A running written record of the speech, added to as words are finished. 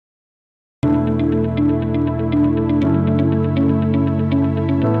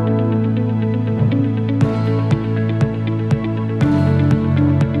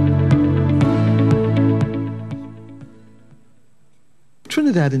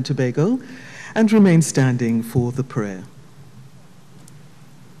Trinidad and Tobago, and remain standing for the prayer.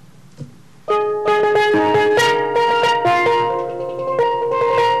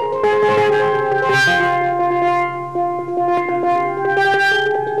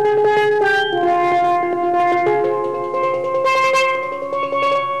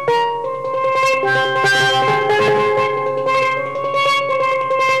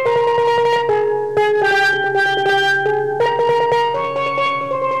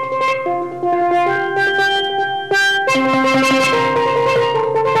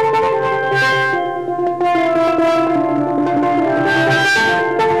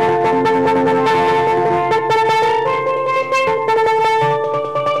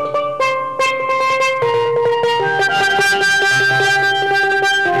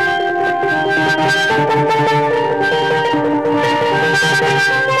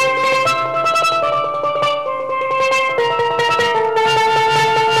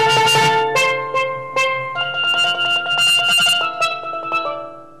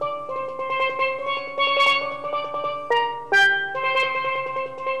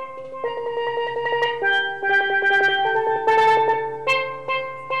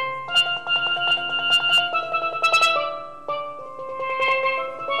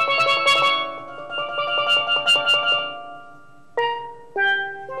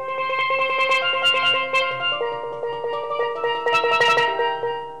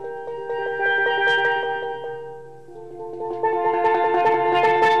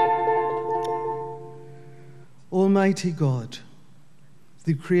 Almighty God,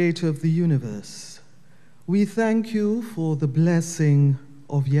 the creator of the universe, we thank you for the blessing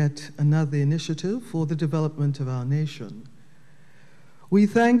of yet another initiative for the development of our nation. We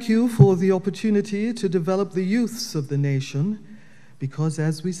thank you for the opportunity to develop the youths of the nation, because,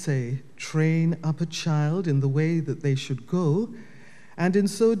 as we say, train up a child in the way that they should go, and in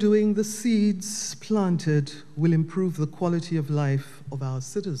so doing, the seeds planted will improve the quality of life of our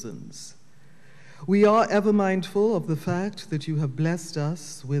citizens. We are ever mindful of the fact that you have blessed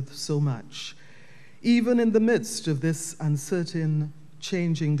us with so much, even in the midst of this uncertain,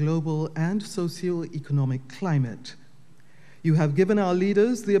 changing global and socio-economic climate. You have given our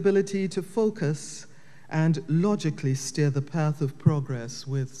leaders the ability to focus and logically steer the path of progress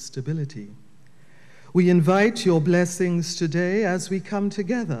with stability. We invite your blessings today as we come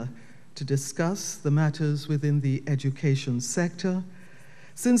together to discuss the matters within the education sector,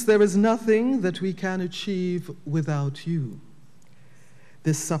 since there is nothing that we can achieve without you.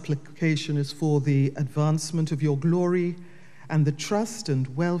 This supplication is for the advancement of your glory and the trust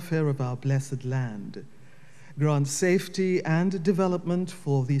and welfare of our blessed land. Grant safety and development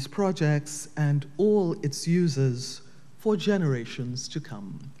for these projects and all its users for generations to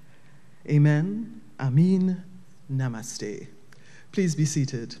come. Amen, Amin, Namaste. Please be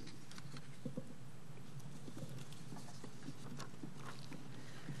seated.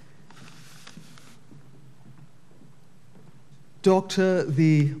 Dr.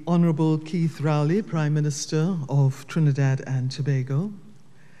 the Honorable Keith Rowley, Prime Minister of Trinidad and Tobago,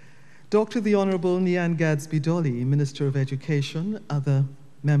 Dr. the Honorable Nian Gadsby-Dolly, Minister of Education, other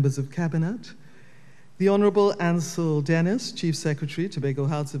members of Cabinet, the Honorable Ansel Dennis, Chief Secretary, Tobago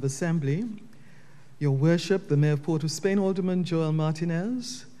House of Assembly, Your Worship, the Mayor of Port of Spain, Alderman Joel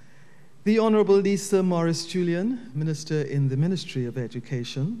Martinez, the Honorable Lisa Morris-Julian, Minister in the Ministry of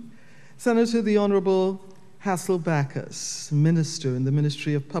Education, Senator the Honorable Hassel Backus, Minister in the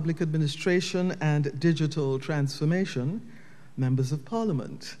Ministry of Public Administration and Digital Transformation, Members of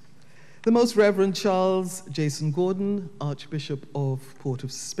Parliament, the Most Reverend Charles Jason Gordon, Archbishop of Port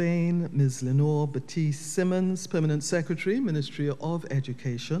of Spain, Ms. Lenore Batiste Simmons, Permanent Secretary, Ministry of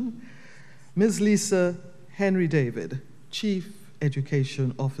Education, Ms. Lisa Henry David, Chief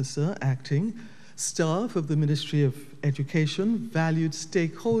Education Officer, Acting, staff of the Ministry of Education, valued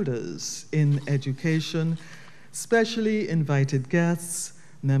stakeholders in education, specially invited guests,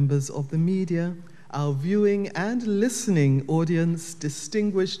 members of the media, our viewing and listening audience,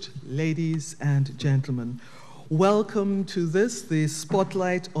 distinguished ladies and gentlemen. Welcome to this, the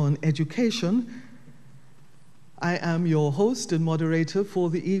Spotlight on Education. I am your host and moderator for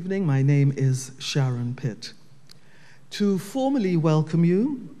the evening. My name is Sharon Pitt. To formally welcome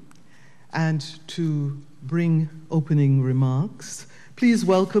you and to bring opening remarks, please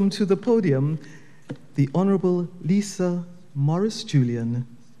welcome to the podium the Honorable Lisa Morris-Julian,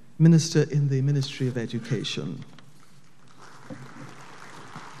 Minister in the Ministry of Education.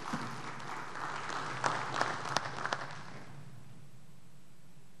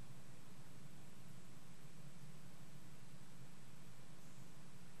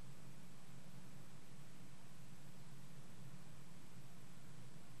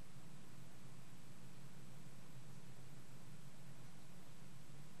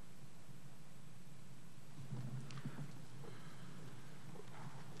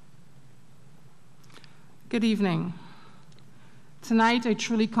 Good evening. Tonight, I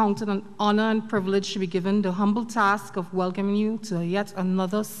truly count it an honor and privilege to be given the humble task of welcoming you to yet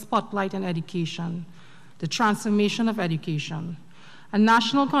another spotlight on education, the transformation of education, a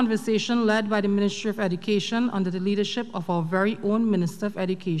national conversation led by the Ministry of Education under the leadership of our very own Minister of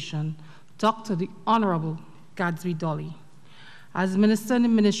Education, Dr. the Honorable Gadsby Dolly. As Minister in the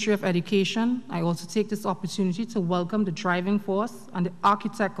Ministry of Education, I also take this opportunity to welcome the driving force and the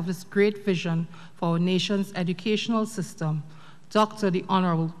architect of this great vision for our nation's educational system, Dr. the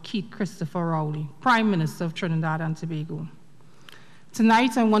Honorable Keith Christopher Rowley, Prime Minister of Trinidad and Tobago.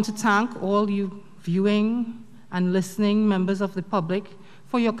 Tonight, I want to thank all you viewing and listening members of the public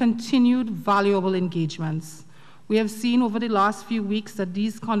for your continued valuable engagements. We have seen over the last few weeks that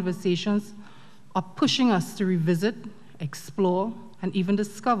these conversations are pushing us to revisit, explore, and even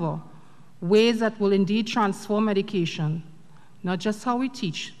discover ways that will indeed transform education, not just how we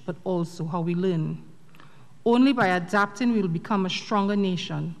teach, but also how we learn. Only by adapting we will become a stronger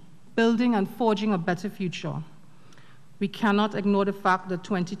nation, building and forging a better future. We cannot ignore the fact that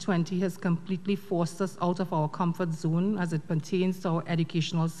 2020 has completely forced us out of our comfort zone as it pertains to our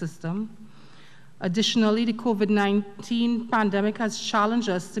educational system. Additionally, the COVID-19 pandemic has challenged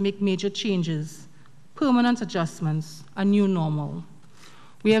us to make major changes, permanent adjustments, a new normal.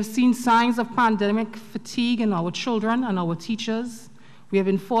 We have seen signs of pandemic fatigue in our children and our teachers. We have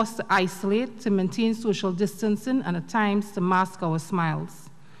been forced to isolate, to maintain social distancing, and at times to mask our smiles.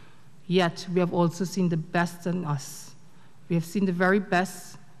 Yet, we have also seen the best in us. We have seen the very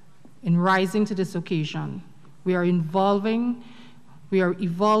best in rising to this occasion. We are evolving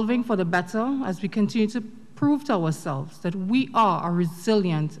for the better as we continue to prove to ourselves that we are a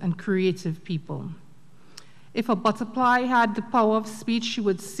resilient and creative people. If a butterfly had the power of speech, she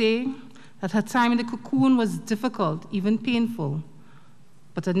would say that her time in the cocoon was difficult, even painful,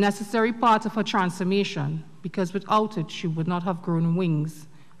 but a necessary part of her transformation, because without it, she would not have grown wings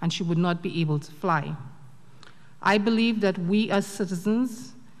and she would not be able to fly. I believe that we as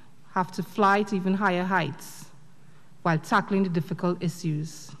citizens have to fly to even higher heights while tackling the difficult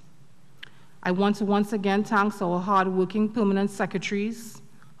issues. I want to once again thank our hardworking permanent secretaries,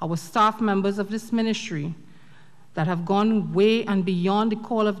 our staff members of this ministry that have gone way and beyond the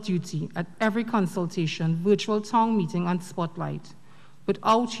call of duty at every consultation, virtual town meeting, and spotlight.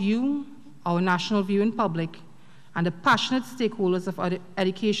 Without you, our national viewing public, and the passionate stakeholders of our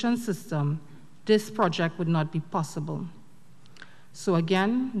education system, this project would not be possible. So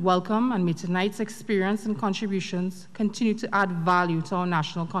again, welcome, and may tonight's experience and contributions continue to add value to our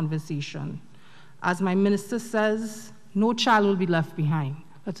national conversation. As my minister says, no child will be left behind.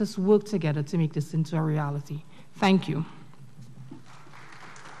 Let us work together to make this into a reality. Thank you.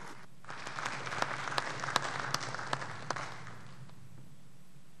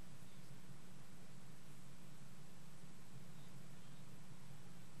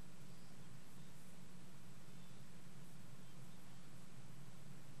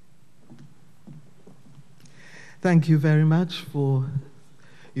 Thank you very much for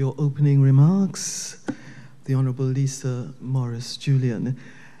your opening remarks, the Honorable Lisa Morris Julian.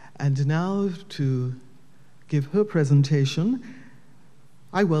 And now to give her presentation,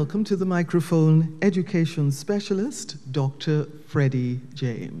 I welcome to the microphone Education Specialist, Dr. Freddie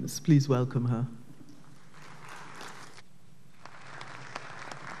James. Please welcome her.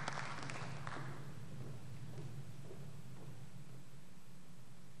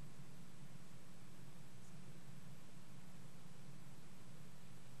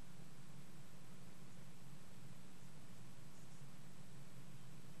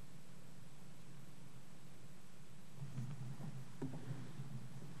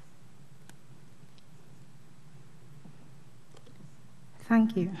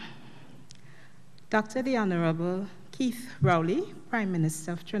 Thank you. Dr. the Honorable Keith Rowley, Prime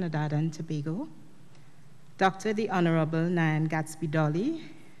Minister of Trinidad and Tobago, Dr. the Honorable Nyan Gadsby Dolly,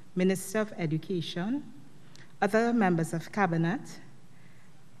 Minister of Education, other members of Cabinet,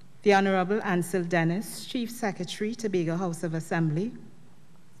 the Honorable Ansel Dennis, Chief Secretary, Tobago House of Assembly,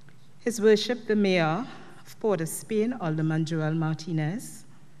 His Worship the Mayor of Port of Spain, Alderman Joel Martinez,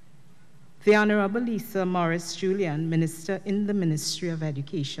 the Honorable Lisa Morris Julian, Minister in the Ministry of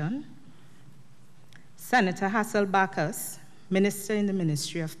Education, Senator Hassel Bacchus, Minister in the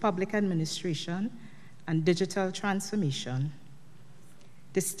Ministry of Public Administration and Digital Transformation,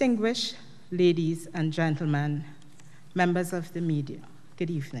 distinguished ladies and gentlemen, members of the media, good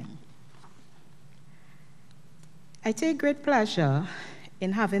evening. I take great pleasure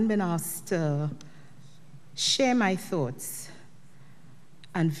in having been asked to share my thoughts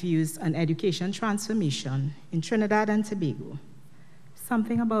and views on education transformation in Trinidad and Tobago,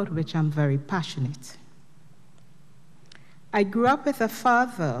 something about which I'm very passionate. I grew up with a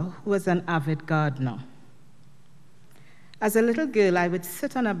father who was an avid gardener. As a little girl, I would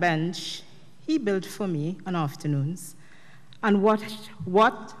sit on a bench he built for me on afternoons and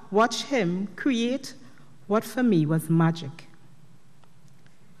watch him create what for me was magic.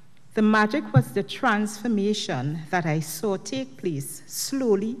 The magic was the transformation that I saw take place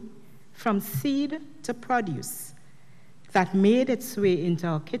slowly from seed to produce that made its way into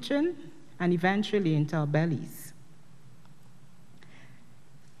our kitchen and eventually into our bellies.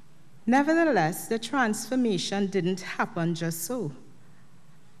 Nevertheless, the transformation didn't happen just so.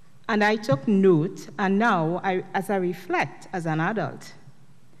 And I took note, and now, as I reflect as an adult,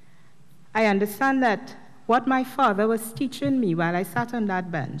 I understand that what my father was teaching me while I sat on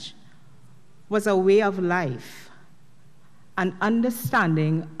that bench was a way of life, an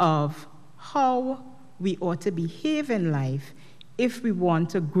understanding of how we ought to behave in life if we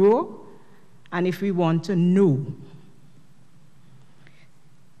want to grow and if we want to know.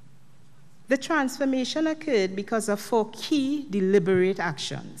 The transformation occurred because of 4 key deliberate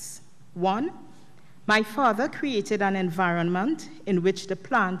actions. 1, my father created an environment in which the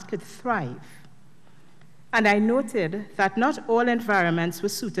plant could thrive. And I noted that not all environments were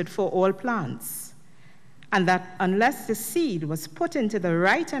suited for all plants, and that unless the seed was put into the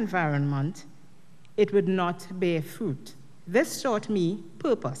right environment, it would not bear fruit. This taught me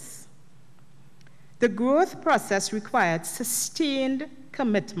purpose. The growth process required sustained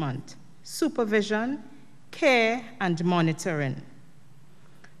commitment, supervision, care, and monitoring,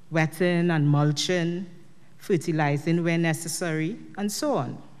 wetting and mulching, fertilizing where necessary, and so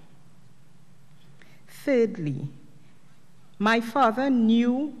on. Thirdly, my father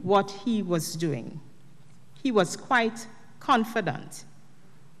knew what he was doing. He was quite confident.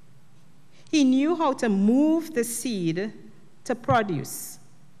 He knew how to move the seed to produce.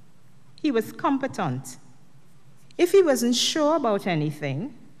 He was competent. If he wasn't sure about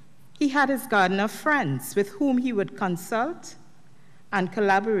anything, he had his gardener friends with whom he would consult and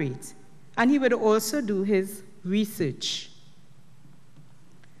collaborate, and he would also do his research.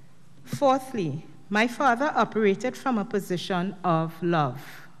 Fourthly, my father operated from a position of love.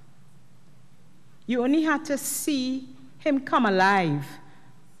 You only had to see him come alive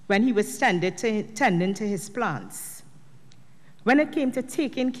when he was tending to his plants. When it came to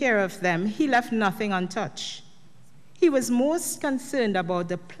taking care of them, he left nothing untouched. He was most concerned about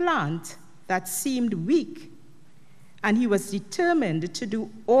the plant that seemed weak, and he was determined to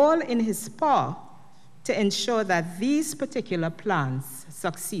do all in his power to ensure that these particular plants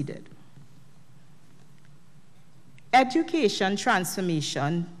succeeded. Education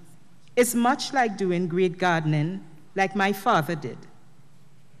transformation is much like doing great gardening, like my father did.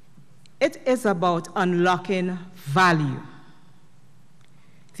 It is about unlocking value.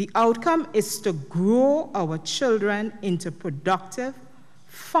 The outcome is to grow our children into productive,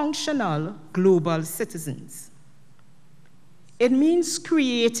 functional global citizens. It means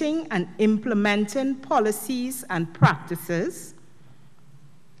creating and implementing policies and practices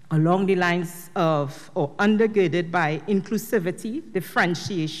along the lines of, or undergirded by, inclusivity,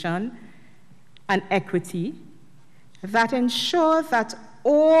 differentiation, and equity that ensure that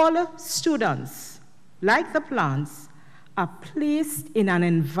all students, like the plants, are placed in an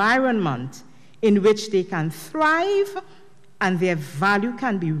environment in which they can thrive and their value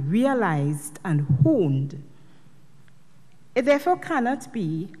can be realized and honed. It therefore cannot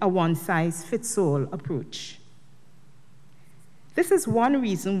be a one-size-fits-all approach. This is one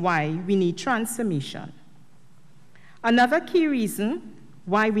reason why we need transformation. Another key reason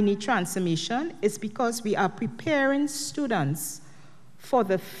why we need transformation is because we are preparing students for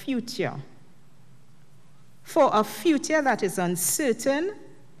the future, for a future that is uncertain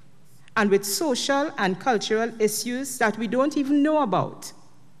and with social and cultural issues that we don't even know about.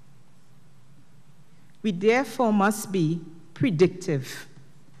 We therefore must be predictive.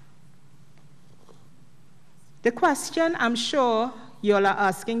 The question I'm sure you all are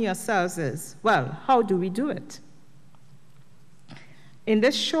asking yourselves is, well, how do we do it? In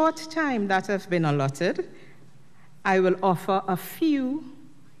this short time that has been allotted, I will offer a few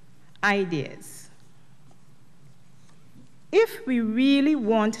ideas. If we really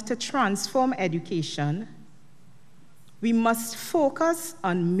want to transform education, we must focus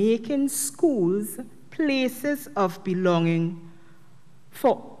on making schools places of belonging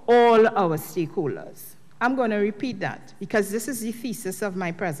for all our stakeholders. I'm going to repeat that because this is the thesis of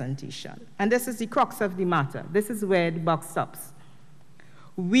my presentation, and this is the crux of the matter. This is where the buck stops.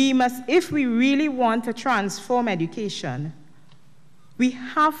 We must, if we really want to transform education, we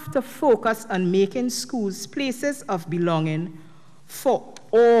have to focus on making schools places of belonging for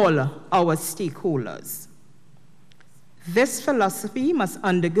all our stakeholders. This philosophy must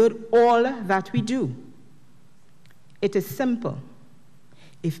undergird all that we do. It is simple.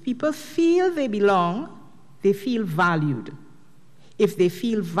 If people feel they belong, they feel valued. If they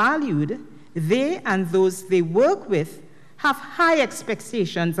feel valued, they and those they work with have high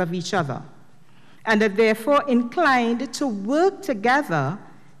expectations of each other and are therefore inclined to work together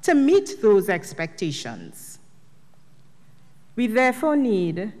to meet those expectations. We therefore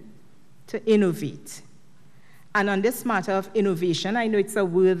need to innovate. And on this matter of innovation, I know it's a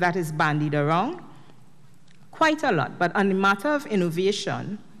word that is bandied around quite a lot, but on the matter of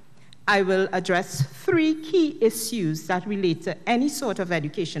innovation, I will address 3 key issues that relate to any sort of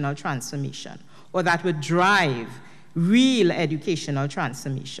educational transformation or that would drive real educational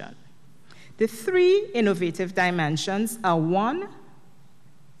transformation. The 3 innovative dimensions are: 1,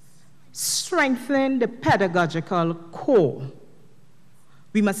 strengthen the pedagogical core.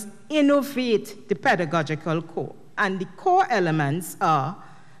 We must innovate the pedagogical core. And the core elements are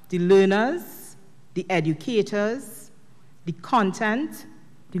the learners, the educators, the content,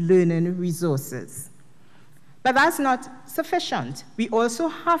 the learning resources. But that's not sufficient. We also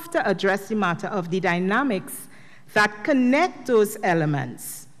have to address the matter of the dynamics that connect those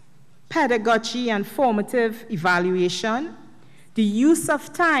elements: pedagogy and formative evaluation, the use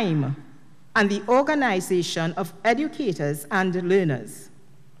of time, and the organization of educators and learners.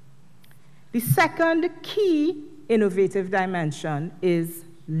 The second key innovative dimension is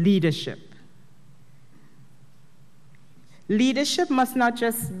leadership. Leadership must not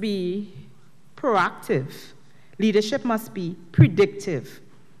just be proactive. Leadership must be predictive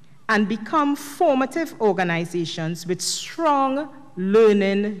and become formative organizations with strong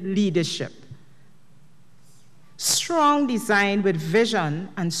learning leadership, strong design with vision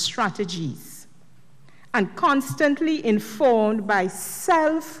and strategies, and constantly informed by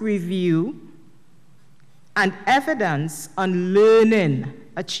self-review and evidence on learning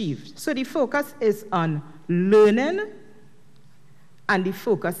achieved. So the focus is on learning, and the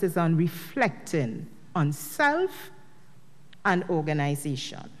focus is on reflecting on self and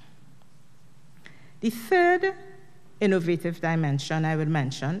organization. The third innovative dimension I will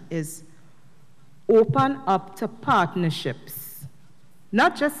mention is open up to partnerships,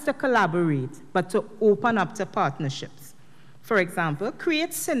 not just to collaborate, but to open up to partnerships. For example,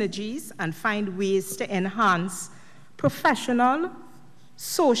 create synergies and find ways to enhance professional,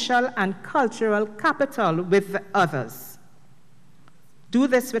 social, and cultural capital with others. Do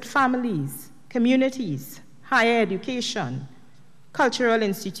this with families, communities, higher education, cultural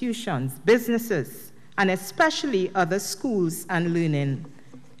institutions, businesses, and especially other schools and learning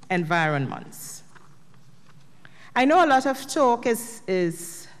environments. I know a lot of talk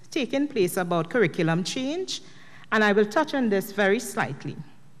is taking place about curriculum change, and I will touch on this very slightly.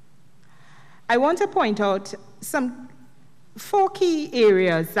 I want to point out some 4 key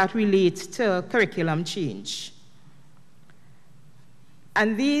areas that relate to curriculum change.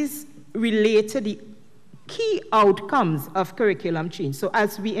 And these relate to the key outcomes of curriculum change. So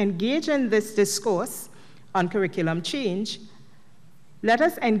as we engage in this discourse on curriculum change, let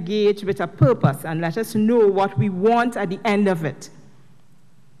us engage with a purpose and let us know what we want at the end of it.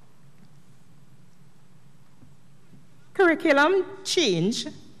 Curriculum change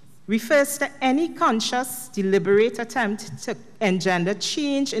refers to any conscious, deliberate attempt to engender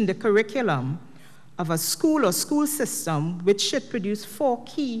change in the curriculum of a school or school system, which should produce 4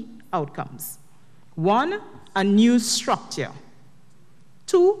 key outcomes. 1, a new structure.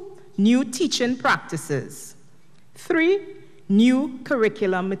 2, new teaching practices. 3, new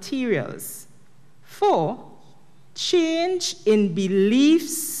curriculum materials. 4, change in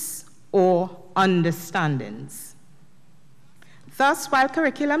beliefs or understandings. Thus, while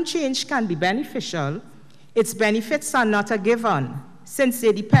curriculum change can be beneficial, its benefits are not a given, since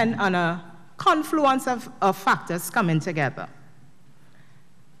they depend on a confluence of factors coming together.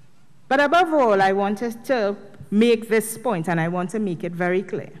 But above all, I wanted to make this point, and I want to make it very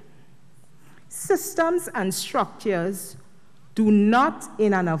clear. Systems and structures do not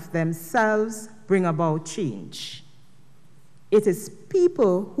in and of themselves bring about change. It is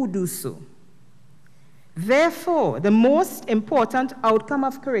people who do so. Therefore, the most important outcome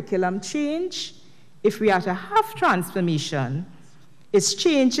of curriculum change, if we are to have transformation, is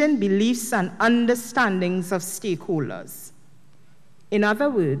changing beliefs and understandings of stakeholders. In other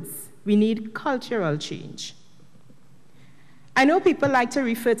words, we need cultural change. I know people like to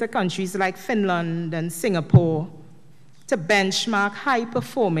refer to countries like Finland and Singapore to benchmark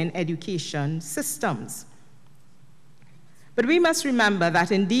high-performing education systems. But we must remember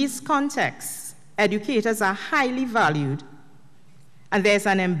that in these contexts, educators are highly valued, and there's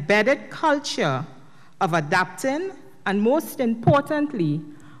an embedded culture of adapting and most importantly,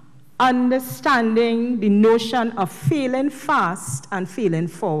 understanding the notion of failing fast and failing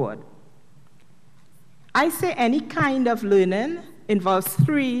forward. I say any kind of learning involves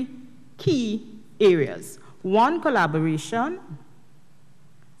 3 key areas. 1, collaboration.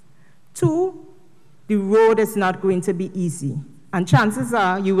 2, the road is not going to be easy, and chances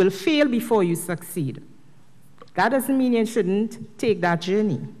are you will fail before you succeed. That doesn't mean you shouldn't take that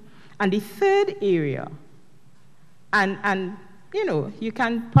journey. And the 3rd area, and you know, you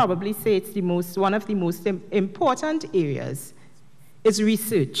can probably say it's one of the most important areas, is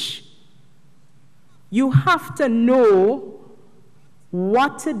research. You have to know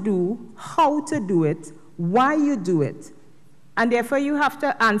what to do, how to do it, why you do it. And therefore, you have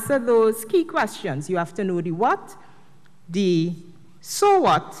to answer those key questions. You have to know the what, the so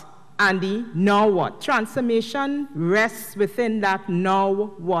what, and the now what. Transformation rests within that now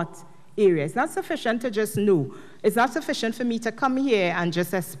what area. It's not sufficient to just know. It's not sufficient for me to come here and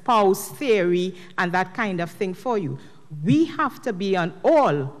just espouse theory and that kind of thing for you. We have to be on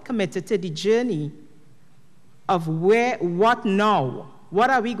all committed to the journey of what now? What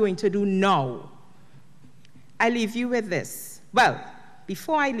are we going to do now? I leave you with this. Well,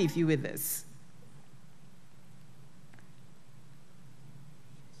 before I leave you with this,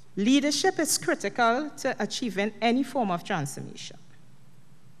 leadership is critical to achieving any form of transformation.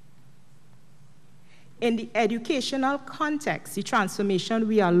 In the educational context, the transformation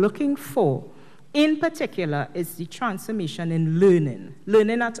we are looking for, in particular, is the transformation in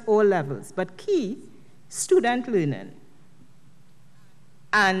learning at all levels, but key, student learning.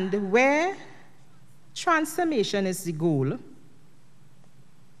 And where transformation is the goal,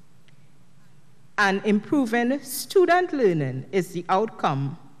 and improving student learning is the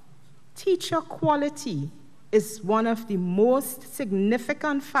outcome, teacher quality is one of the most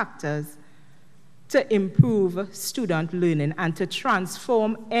significant factors to improve student learning and to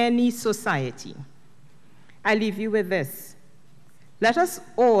transform any society. I leave you with this. Let us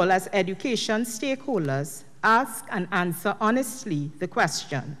all, as education stakeholders, ask and answer honestly the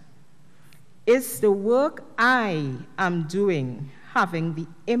question, is the work I am doing having the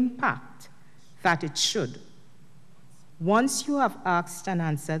impact that it should? Once you have asked and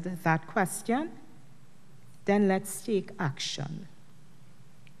answered that question, then let's take action.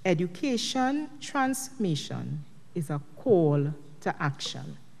 Education transformation is a call to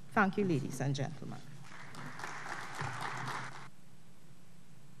action. Thank you, ladies and gentlemen.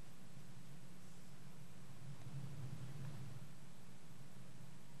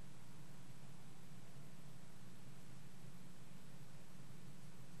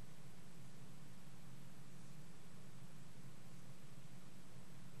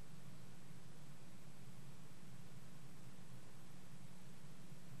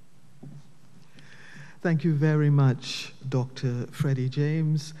 Thank you very much, Dr. Freddie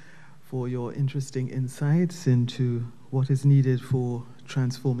James, for your interesting insights into what is needed for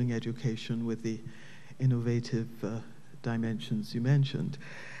transforming education with the innovative dimensions you mentioned.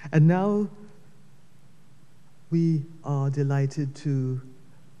 And now we are delighted to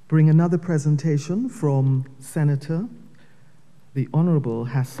bring another presentation from Senator the Honorable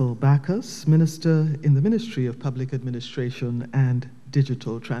Hassel Backus, Minister in the Ministry of Public Administration and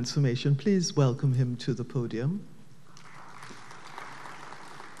Digital Transformation. Please welcome him to the podium.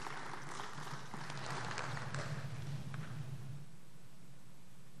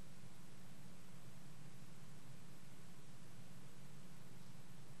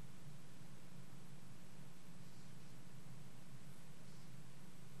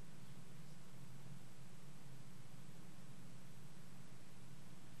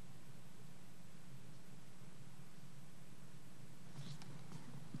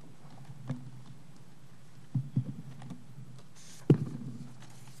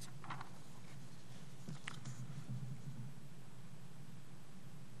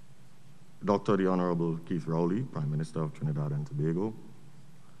 Dr. the Honorable Keith Rowley, Prime Minister of Trinidad and Tobago,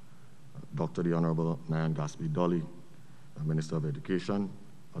 Dr. the Honorable Nyan Gaspee-Dolly, Minister of Education,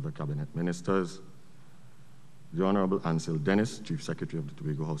 other cabinet ministers, the Honorable Ansel Dennis, Chief Secretary of the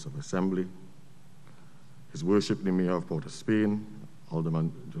Tobago House of Assembly, His Worship the Mayor of Port of Spain,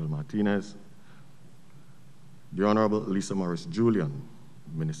 Alderman Joel Martinez, the Honorable Lisa Morris-Julian,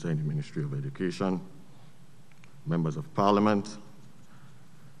 Minister in the Ministry of Education, members of Parliament,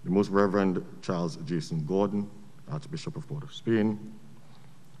 the Most Reverend Charles Jason Gordon, Archbishop of Port of Spain,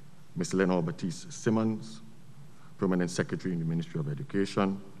 Ms. Lenore Baptiste Simmons, Permanent Secretary in the Ministry of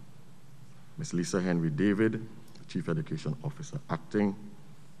Education, Ms. Lisa Henry David, Chief Education Officer Acting,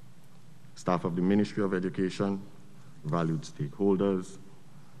 staff of the Ministry of Education, valued stakeholders,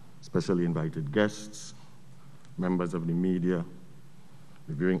 specially invited guests, members of the media,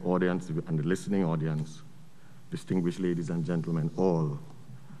 the viewing audience and the listening audience, distinguished ladies and gentlemen all,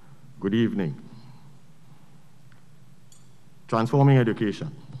 good evening. Transforming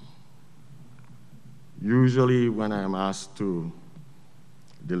education. Usually when I am asked to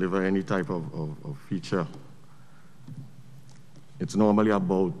deliver any type of feature, it's normally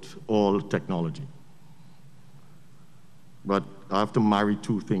about all technology. But I have to marry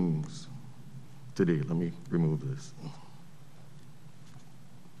two things today. Let me remove this.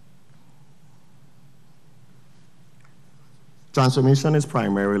 Transformation is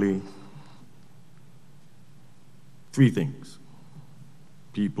primarily three things: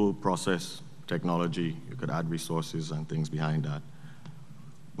 people, process, technology. You could add resources and things behind that.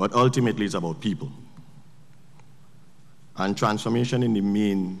 But ultimately, it's about people. And transformation in the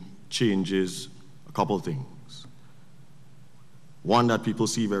main changes a couple things. One that people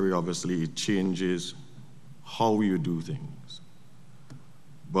see very obviously, it changes how you do things.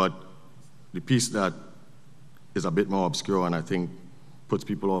 But the piece that is a bit more obscure and I think puts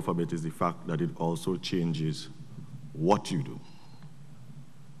people off a bit is the fact that it also changes what you do.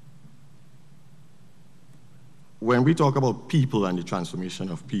 When we talk about people and the transformation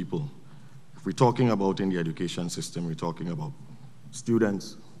of people, if we're talking about in the education system, we're talking about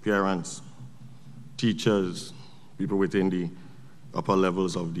students, parents, teachers, people within the upper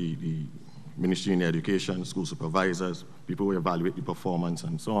levels of the Ministry in Education, school supervisors, people who evaluate the performance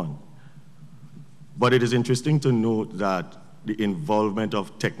and so on. But it is interesting to note that the involvement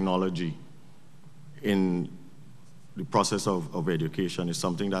of technology in the process of education is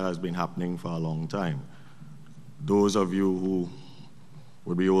something that has been happening for a long time. Those of you who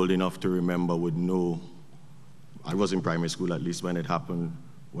would be old enough to remember would know, I was in primary school at least when it happened,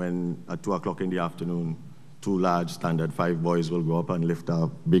 when at 2 o'clock in the afternoon, two large Standard 5 boys will go up and lift a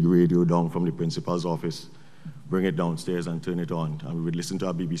big radio down from the principal's office, bring it downstairs and turn it on, and we would listen to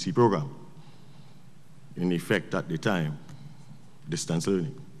a BBC program. In effect at the time, distance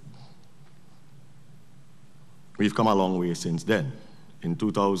learning. We've come a long way since then. In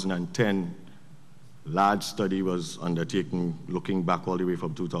 2010, large study was undertaken, looking back all the way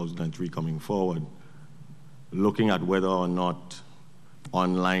from 2003 coming forward, looking at whether or not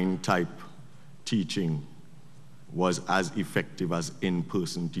online type teaching was as effective as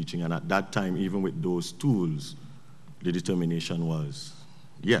in-person teaching. And at that time, even with those tools, the determination was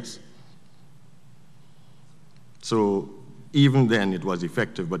yes. So even then it was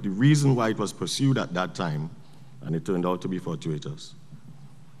effective, but the reason why it was pursued at that time, and it turned out to be fortuitous,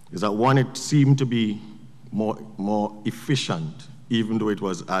 is that one, it seemed to be more efficient. Even though it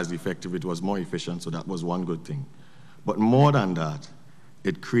was as effective, it was more efficient, so that was one good thing. But more than that,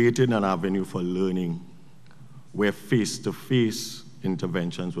 it created an avenue for learning where face-to-face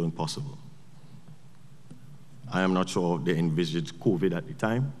interventions weren't possible. I am not sure they envisaged COVID at the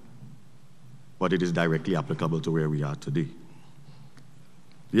time, but it is directly applicable to where we are today.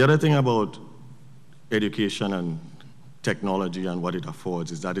 The other thing about education and technology and what it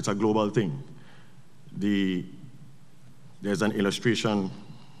affords is that it's a global thing. There's an illustration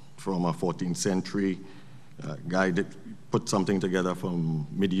from a 14th century guy that put something together from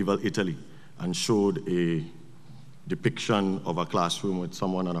medieval Italy and showed a depiction of a classroom with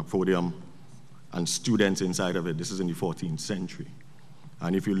someone on a podium and students inside of it. This is in the 14th century.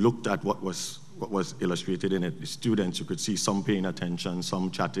 And if you looked at what was illustrated in it, the students, you could see some paying attention,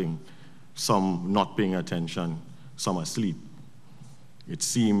 some chatting, some not paying attention, some asleep. It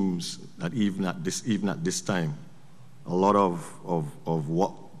seems that even at this time, a lot of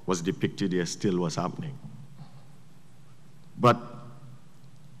what was depicted here still was happening. But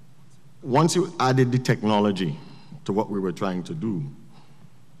once you added the technology to what we were trying to do,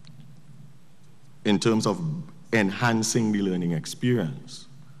 in terms of enhancing the learning experience,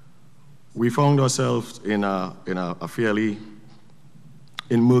 we found ourselves in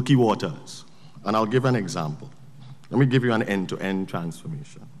murky waters. And I'll give an example. Let me give you an end-to-end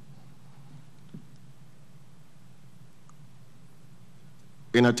transformation.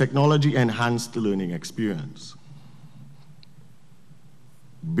 In a technology-enhanced learning experience,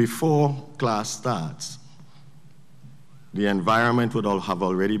 before class starts, the environment would have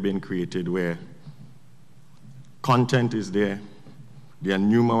already been created where content is there. There are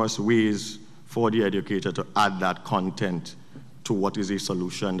numerous ways for the educator to add that content to what is a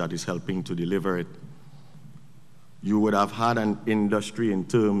solution that is helping to deliver it. You would have had an industry in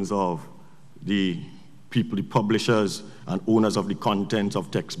terms of the people, the publishers and owners of the content of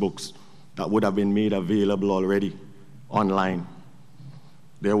textbooks that would have been made available already online.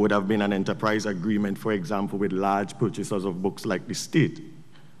 There would have been an enterprise agreement, for example, with large purchasers of books like the state,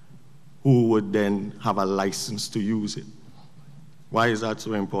 who would then have a license to use it. Why is that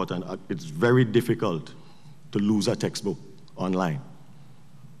so important? It's very difficult to lose a textbook online,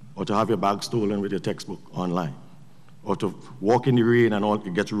 or to have your bag stolen with your textbook online, or to walk in the rain and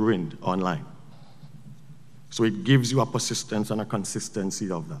it gets ruined online. So it gives you a persistence and a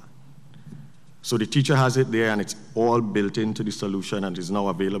consistency of that. So the teacher has it there and it's all built into the solution and is now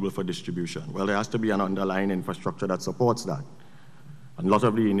available for distribution. Well, there has to be an underlying infrastructure that supports that. And a lot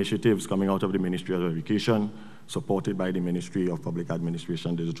of the initiatives coming out of the Ministry of Education, supported by the Ministry of Public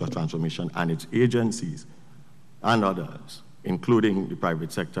Administration, Digital Transformation, and its agencies, and others, including the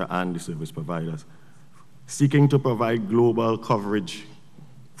private sector and the service providers, seeking to provide global coverage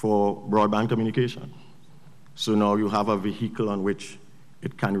for broadband communication. So now you have a vehicle on which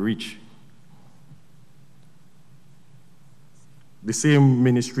it can reach. The same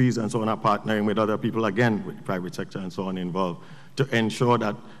ministries and so on are partnering with other people, again, with the private sector and so on involved, to ensure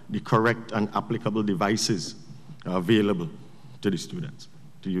that the correct and applicable devices are available to the students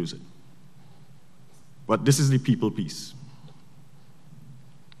to use it. But this is the people piece.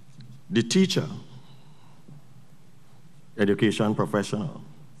 The teacher, education professional,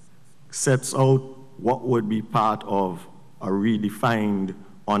 sets out what would be part of a redefined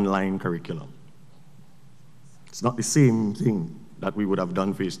online curriculum. It's not the same thing that we would have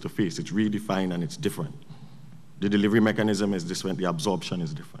done face-to-face. It's redefined and it's different. The delivery mechanism is different, the absorption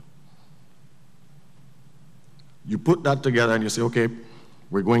is different. You put that together and you say, okay,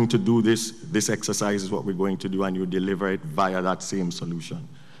 we're going to do this exercise is what we're going to do, and you deliver it via that same solution.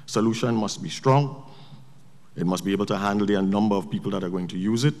 Solution must be strong. It must be able to handle the number of people that are going to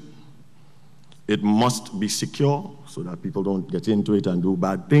use it. It must be secure so that people don't get into it and do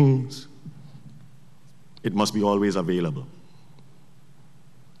bad things. It must be always available.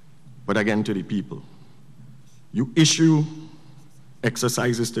 But again, to the people, you issue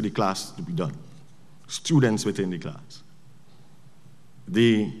exercises to the class to be done, students within the class.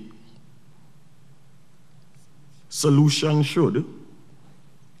 The solution should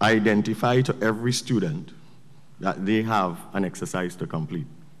identify to every student that they have an exercise to complete.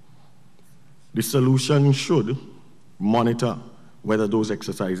 The solution should monitor whether those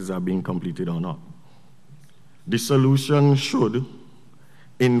exercises are being completed or not. The solution should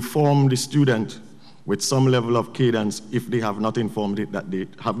inform the student with some level of cadence if they have not informed it that they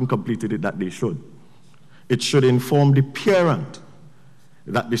haven't completed it that they should. It should inform the parent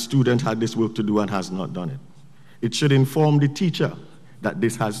that the student had this work to do and has not done it. It should inform the teacher that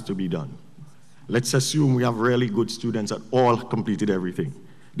this has to be done. Let's assume we have really good students that all completed everything.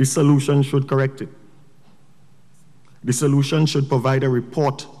 The solution should correct it. The solution should provide a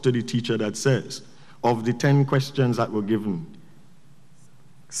report to the teacher that says, of the 10 questions that were given,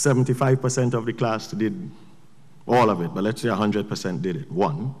 75% of the class did all of it, but let's say 100% did it.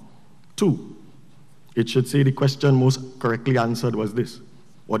 1. 2, it should say the question most correctly answered was this,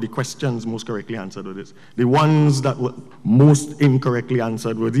 or the questions most correctly answered were this. The ones that were most incorrectly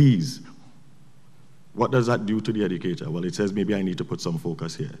answered were these. What does that do to the educator? Well, it says maybe I need to put some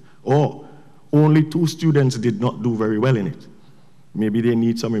focus here. Or only 2 students did not do very well in it. Maybe they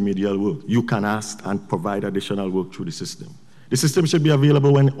need some remedial work. You can ask and provide additional work through the system. The system should be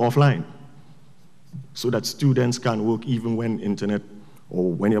available when offline, so that students can work even when internet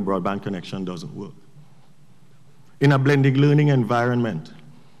or when your broadband connection doesn't work. In a blended learning environment,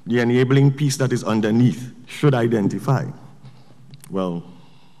 the enabling piece that is underneath should identify, well,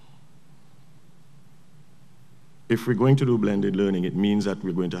 if we're going to do blended learning, it means that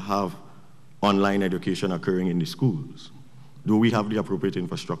we're going to have online education occurring in the schools. Do we have the appropriate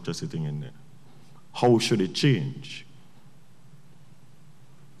infrastructure sitting in there? How should it change?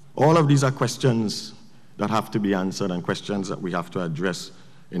 All of these are questions that have to be answered and questions that we have to address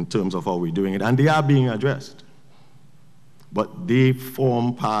in terms of how we're doing it, and they are being addressed. But they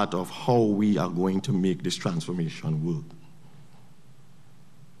form part of how we are going to make this transformation work.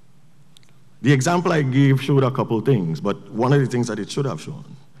 The example I gave showed a couple things, but one of the things that it should have shown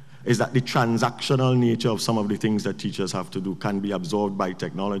is that the transactional nature of some of the things that teachers have to do can be absorbed by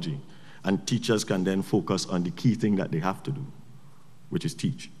technology, and teachers can then focus on the key thing that they have to do, which is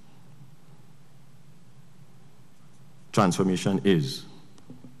teach. Transformation is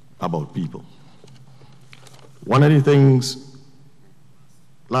about people. One of the things,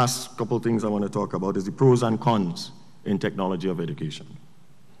 last couple things I want to talk about is the pros and cons in technology of education.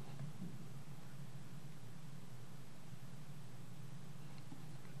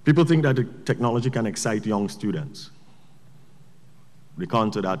 People think that the technology can excite young students. The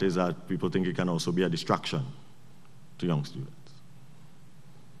con to that is that people think it can also be a distraction to young students.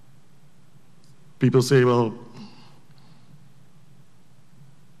 People say, well,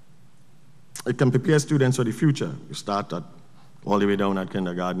 It can prepare students for the future. You start all the way down at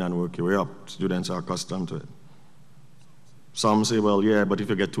kindergarten and work your way up. Students are accustomed to it. Some say, well, yeah, but if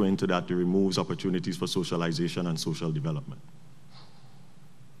you get too into that, it removes opportunities for socialization and social development.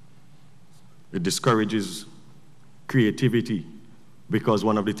 It discourages creativity, because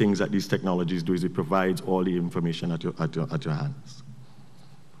one of the things that these technologies do is it provides all the information at your hands.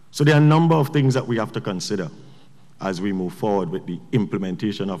 So there are a number of things that we have to consider as we move forward with the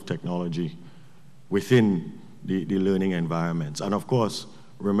implementation of technology within the learning environments. And of course,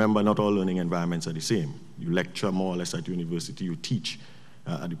 remember, not all learning environments are the same. You lecture more or less at university, you teach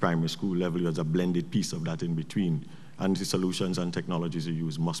at the primary school level, there's a blended piece of that in between. And the solutions and technologies you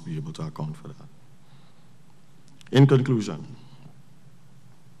use must be able to account for that. In conclusion,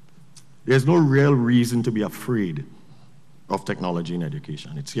 there's no real reason to be afraid of technology in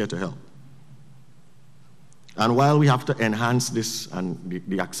education. It's here to help. And while we have to enhance this and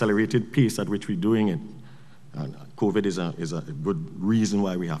the accelerated pace at which we're doing it, and COVID is a good reason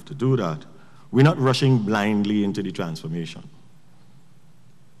why we have to do that, we're not rushing blindly into the transformation.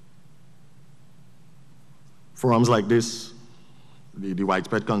 Forums like this, the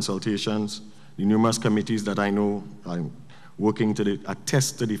widespread consultations, the numerous committees that I know are working to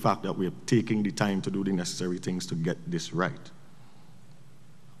attest to the fact that we are taking the time to do the necessary things to get this right.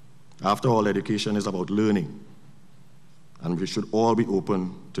 After all, education is about learning, and we should all be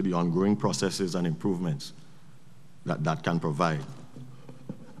open to the ongoing processes and improvements that can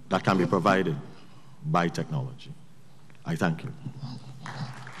be provided by technology. I thank you.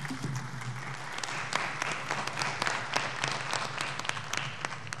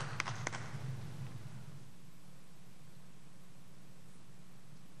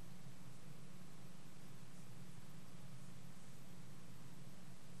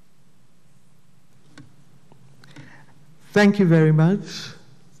 Thank you very much,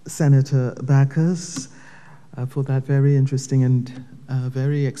 Senator Backus, for that very interesting and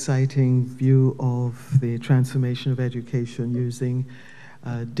very exciting view of the transformation of education using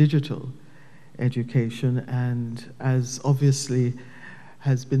digital education. And as obviously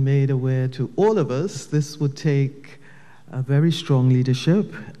has been made aware to all of us, this would take a very strong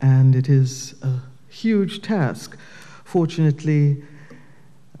leadership, and it is a huge task. Fortunately,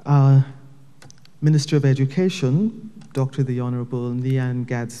 our Minister of Education, Dr. the Honorable Nian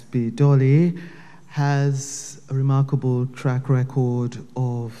Gadsby Dolly, has a remarkable track record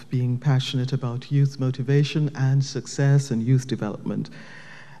of being passionate about youth motivation and success and youth development.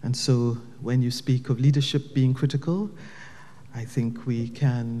 And so when you speak of leadership being critical, I think we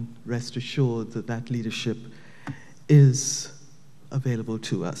can rest assured that that leadership is available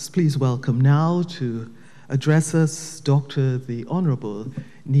to us. Please welcome now to address us Dr. the Honorable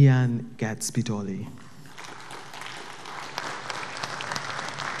Nian Gadsby Dolly.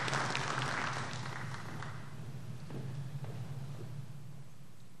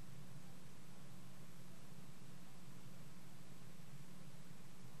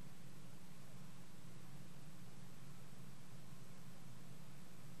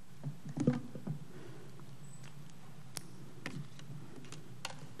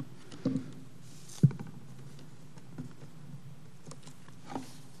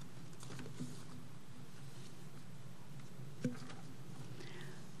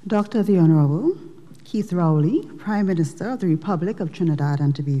 Dr. the Honorable Keith Rowley, Prime Minister of the Republic of Trinidad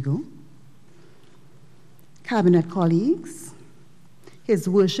and Tobago, Cabinet colleagues, His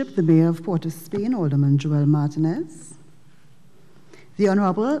Worship the Mayor of Port of Spain, Alderman Joel Martinez, the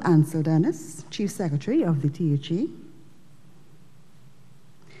Honorable Ansel Dennis, Chief Secretary of the THE,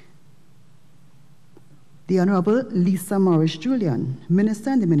 the Honorable Lisa Morris Julian,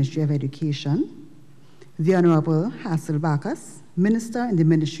 Minister in the Ministry of Education, the Honorable Hassel Backus, Minister in the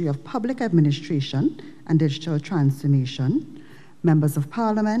Ministry of Public Administration and Digital Transformation, Members of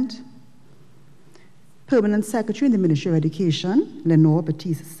Parliament, Permanent Secretary in the Ministry of Education, Lenore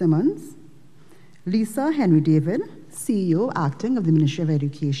Batiste Simmons, Lisa Henry David, CEO Acting of the Ministry of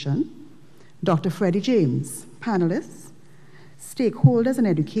Education, Dr. Freddie James, panelists, stakeholders in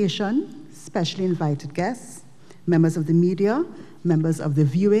education, specially invited guests, members of the media, members of the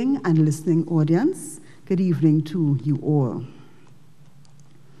viewing and listening audience, good evening to you all.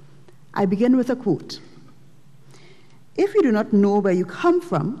 I begin with a quote. If you do not know where you come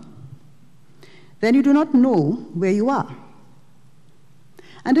from, then you do not know where you are.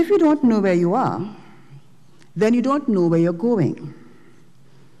 And if you don't know where you are, then you don't know where you're going.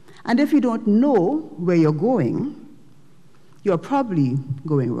 And if you don't know where you're going, you're probably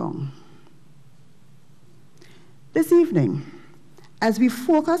going wrong. This evening, as we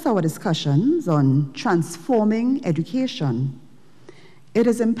focus our discussions on transforming education, it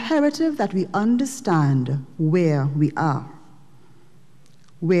is imperative that we understand where we are,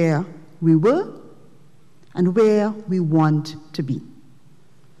 where we were, and where we want to be.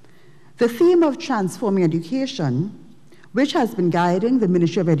 The theme of transforming education, which has been guiding the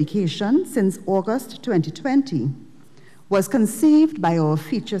Ministry of Education since August 2020, was conceived by our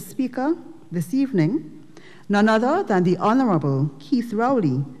featured speaker this evening, none other than the Honorable Keith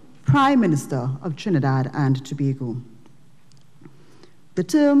Rowley, Prime Minister of Trinidad and Tobago. The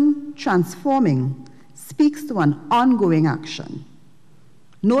term transforming speaks to an ongoing action.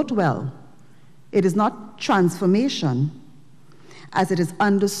 Note well, it is not transformation, as it is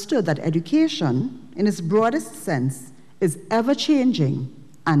understood that education, in its broadest sense, is ever-changing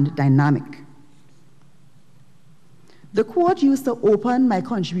and dynamic. The quote used to open my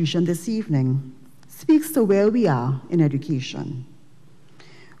contribution this evening speaks to where we are in education.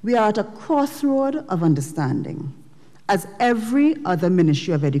 We are at a crossroad of understanding, as every other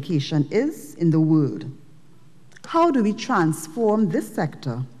Ministry of Education is in the world. How do we transform this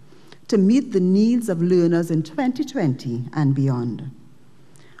sector to meet the needs of learners in 2020 and beyond?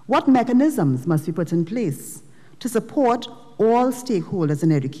 What mechanisms must be put in place to support all stakeholders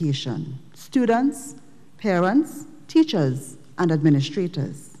in education, students, parents, teachers, and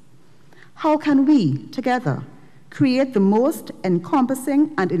administrators? How can we, together, create the most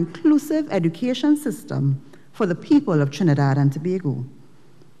encompassing and inclusive education system for the people of Trinidad and Tobago?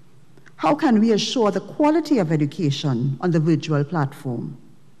 How can we assure the quality of education on the virtual platform?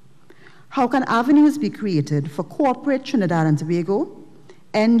 How can avenues be created for corporate Trinidad and Tobago,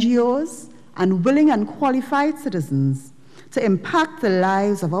 NGOs, and willing and qualified citizens to impact the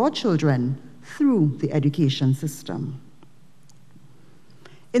lives of our children through the education system?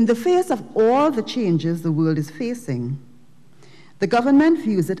 In the face of all the changes the world is facing, the government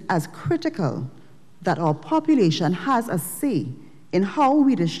views it as critical that our population has a say in how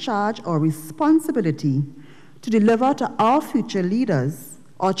we discharge our responsibility to deliver to our future leaders,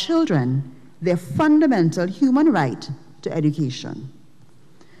 our children, their fundamental human right to education.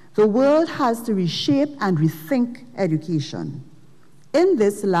 The world has to reshape and rethink education. In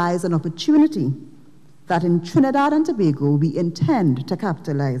this lies an opportunity that in Trinidad and Tobago we intend to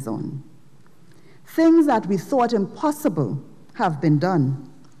capitalize on. Things that we thought impossible have been done.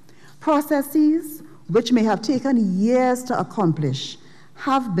 Processes which may have taken years to accomplish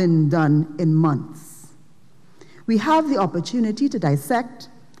have been done in months. We have the opportunity to dissect,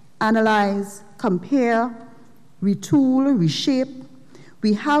 analyze, compare, retool, reshape.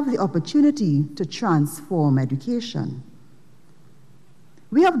 We have the opportunity to transform education.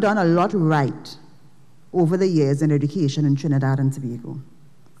 We have done a lot right over the years in education in Trinidad and Tobago.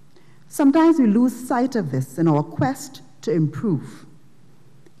 Sometimes we lose sight of this in our quest to improve.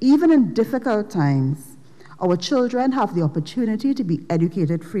 Even in difficult times, our children have the opportunity to be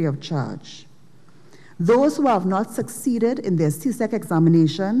educated free of charge. Those who have not succeeded in their CSEC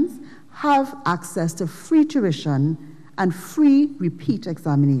examinations have access to free tuition and free repeat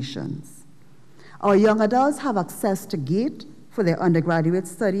examinations. Our young adults have access to GATE for their undergraduate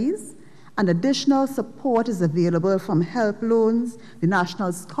studies, and additional support is available from HELP loans, the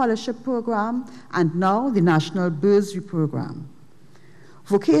National Scholarship Program, and now the National Bursary Program.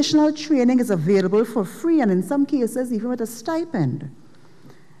 Vocational training is available for free, and in some cases, even with a stipend.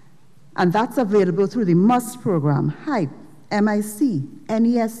 And that's available through the MUST program, HYPE, MIC,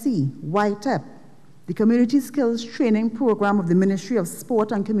 NESC, YTEP, the Community Skills Training Program of the Ministry of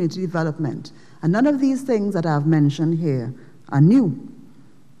Sport and Community Development. And none of these things that I've mentioned here are new.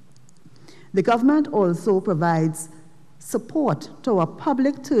 The government also provides support to our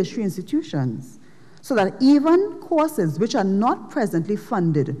public tertiary institutions so that even courses which are not presently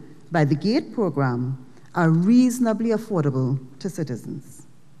funded by the GATE program are reasonably affordable to citizens.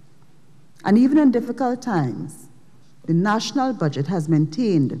 And even in difficult times, the national budget has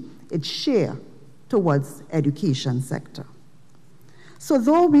maintained its share towards education sector. So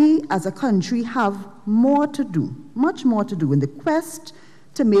though we as a country have more to do, much more to do in the quest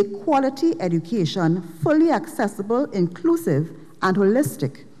to make quality education fully accessible, inclusive, and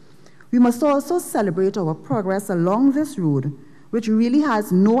holistic, we must also celebrate our progress along this road, which really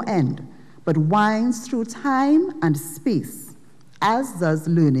has no end, but winds through time and space, as does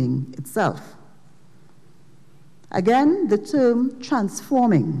learning itself. Again, the term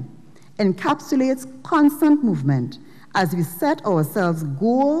transforming encapsulates constant movement as we set ourselves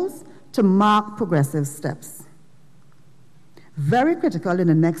goals to mark progressive steps. Very critical in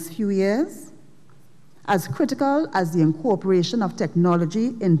the next few years, as critical as the incorporation of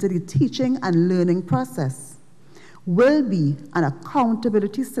technology into the teaching and learning process, will be an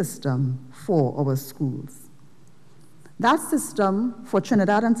accountability system for our schools. That system for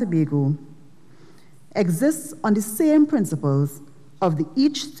Trinidad and Tobago exists on the same principles of the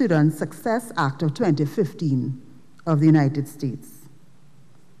Each Student Success Act of 2015 of the United States.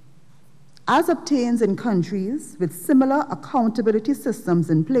 As obtains in countries with similar accountability systems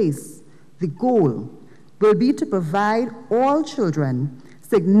in place, the goal will be to provide all children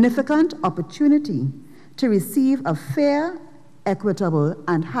significant opportunity to receive a fair, equitable,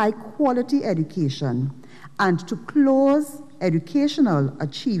 and high-quality education and to close educational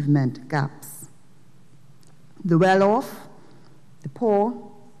achievement gaps. The well-off, the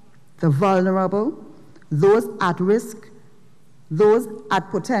poor, the vulnerable, those at risk, those at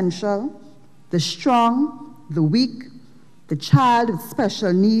potential, the strong, the weak, the child with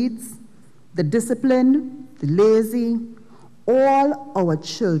special needs, the disciplined, the lazy, all our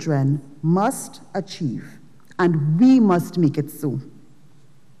children must achieve, and we must make it so.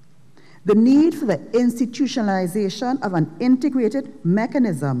 The need for the institutionalization of an integrated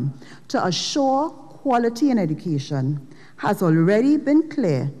mechanism to assure quality in education has already been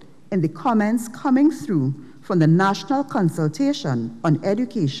clear in the comments coming through from the National Consultation on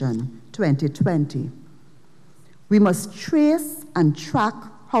Education 2020. We must trace and track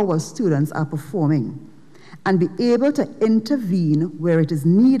how our students are performing and be able to intervene where it is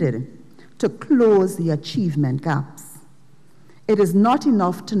needed to close the achievement gaps. It is not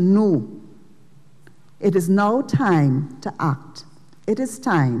enough to know. It is now time to act. It is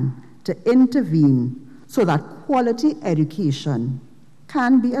time to intervene so that quality education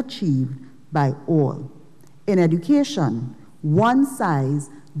can be achieved by all. In education, one size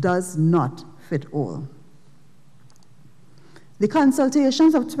does not fit all. The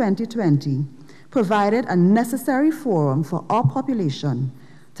consultations of 2020 provided a necessary forum for our population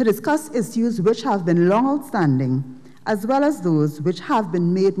to discuss issues which have been long outstanding, as well as those which have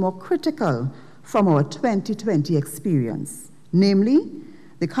been made more critical from our 2020 experience, namely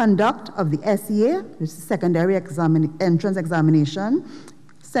the conduct of the SEA, which is Secondary Entrance Examination,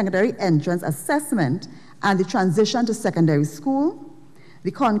 Secondary Entrance Assessment, and the transition to secondary school,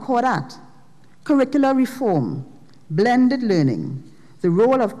 the Concordat, curricular reform, blended learning, the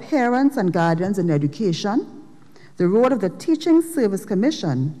role of parents and guardians in education, the role of the Teaching Service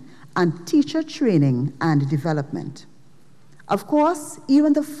Commission, and teacher training and development. Of course,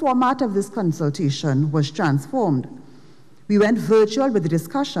 even the format of this consultation was transformed. We went virtual with the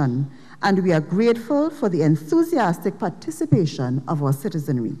discussion, and we are grateful for the enthusiastic participation of our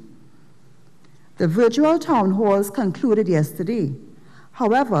citizenry. The virtual town halls concluded yesterday.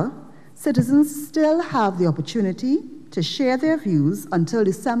 However, citizens still have the opportunity to share their views until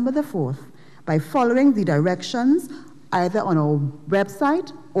December the 4th by following the directions either on our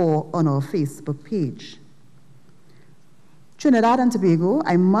website or on our Facebook page. Trinidad and Tobago,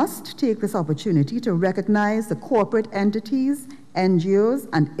 I must take this opportunity to recognize the corporate entities, NGOs,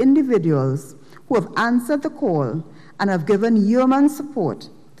 and individuals who have answered the call and have given yeoman support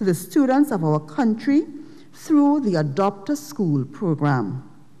to the students of our country through the Adopt a School program.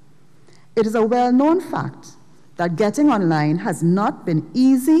 It is a well-known fact that getting online has not been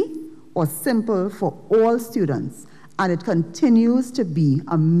easy or simple for all students, and it continues to be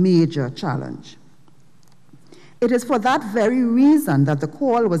a major challenge. It is for that very reason that the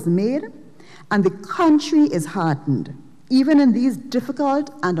call was made, and the country is heartened, even in these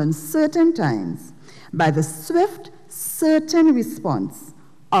difficult and uncertain times, by the swift, certain response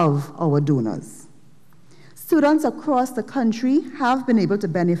of our donors. Students across the country have been able to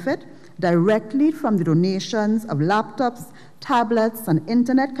benefit directly from the donations of laptops, tablets, and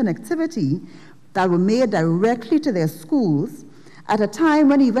internet connectivity that were made directly to their schools at a time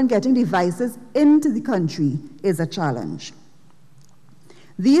when even getting devices into the country is a challenge.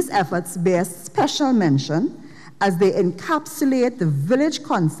 These efforts bear special mention as they encapsulate the village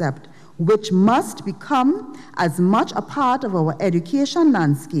concept, which must become as much a part of our education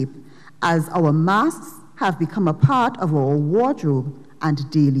landscape as our masks have become a part of our wardrobe and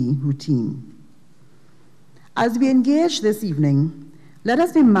daily routine. As we engage this evening, let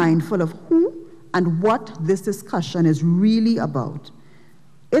us be mindful of who and what this discussion is really about.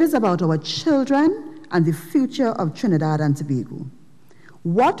 It is about our children and the future of Trinidad and Tobago.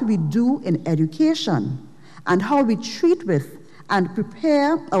 What we do in education and how we treat with and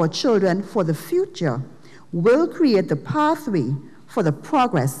prepare our children for the future will create the pathway for the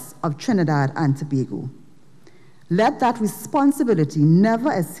progress of Trinidad and Tobago. Let that responsibility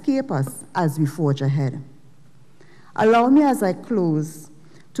never escape us as we forge ahead. Allow me, as I close,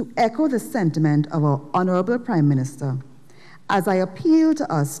 to echo the sentiment of our Honorable Prime Minister as I appeal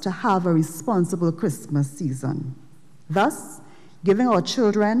to us to have a responsible Christmas season, thus giving our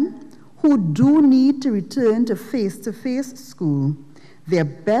children who do need to return to face-to-face school their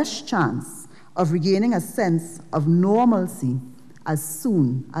best chance of regaining a sense of normalcy as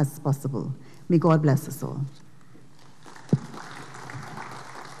soon as possible. May God bless us all.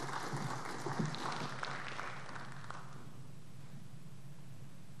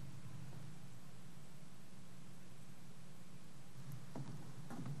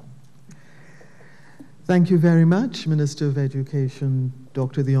 Thank you very much, Minister of Education,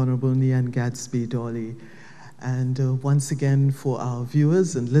 Dr. the Honorable Nian Gadsby Dolly. And once again, for our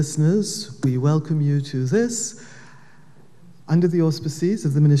viewers and listeners, we welcome you to this, under the auspices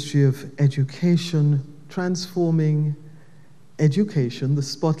of the Ministry of Education, Transforming Education. The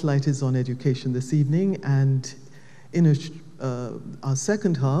spotlight is on education this evening, and in our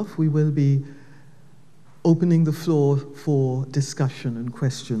second half, we will be opening the floor for discussion and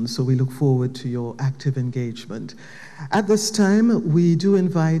questions, so we look forward to your active engagement. At this time, we do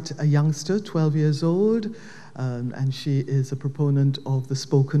invite a youngster, 12 years old, and she is a proponent of the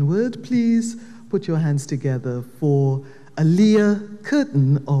spoken word. Please put your hands together for Aaliyah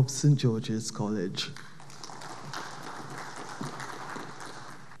Curtin of St. George's College.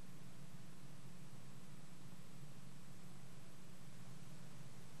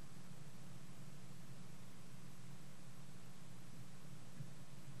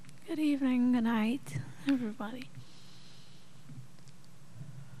 Good evening, good night, everybody.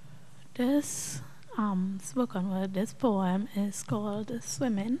 This spoken word, this poem is called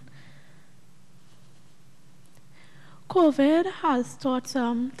Swimming. COVID has taught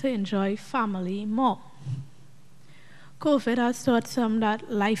some to enjoy family more. COVID has taught some that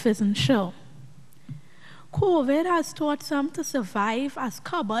life isn't sure. COVID has taught some to survive as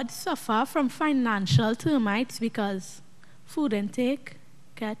cupboards suffer from financial termites because food intake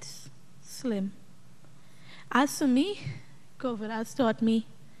gets slim. As for me, COVID has taught me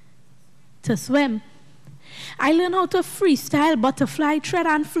to swim. I learned how to freestyle, butterfly, tread,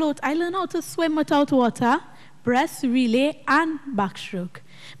 and float. I learned how to swim without water, breast, relay, and backstroke.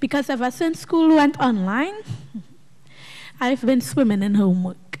 Because ever since school went online, I've been swimming in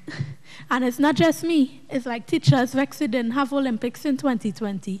homework. And it's not just me. It's like teachers vexed didn't have Olympics in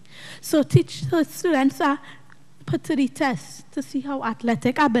 2020. So students are put to the test to see how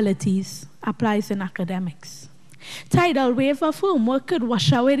athletic abilities applies in academics. Tidal wave of homework could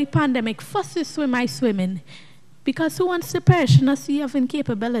wash away the pandemic. First to swim, I swim in. Because who wants to perish in a sea of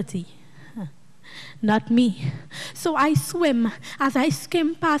incapability? Not me. So I swim as I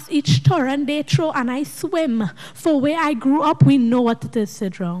skim past each torrent they throw, and I swim. For where I grew up, we know what it is to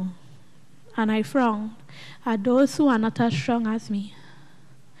drown. And I frown at those who are not as strong as me.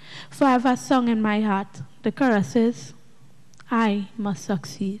 For I have a song in my heart. The chorus is, I must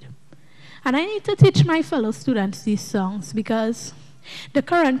succeed. And I need to teach my fellow students these songs because the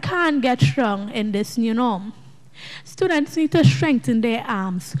current can't get strong in this new norm. Students need to strengthen their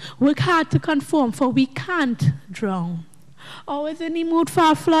arms, work hard to conform, for we can't drown. Always in the mood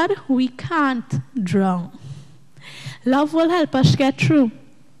for a flood, we can't drown. Love will help us get through.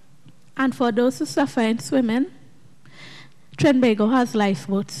 And for those who suffer in swimming, Trinbago has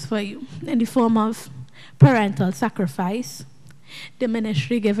lifeboats for you in the form of parental sacrifice, the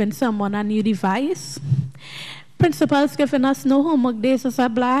ministry giving someone a new device, principals giving us no homework days as a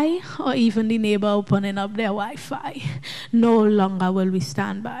blight, or even the neighbor opening up their Wi-Fi. No longer will we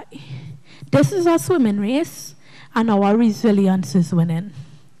stand by. This is a swimming race, and our resilience is winning.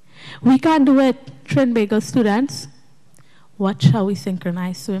 We can do it, Trinbago students. Watch how we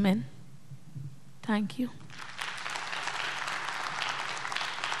synchronize swimming. Thank you.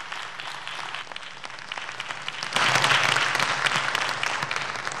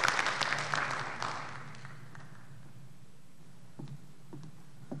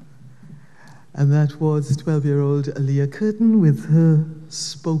 And that was 12-year-old Aaliyah Curtin with her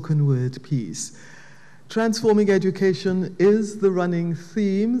spoken word piece. Transforming education is the running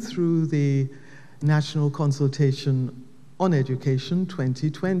theme through the National Consultation on Education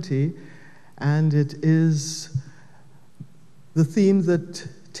 2020, and it is the theme that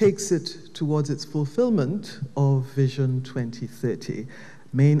takes it towards its fulfillment of Vision 2030.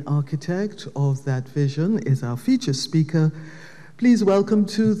 Main architect of that vision is our feature speaker. Please welcome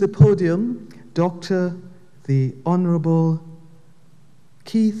to the podium Dr. the Honorable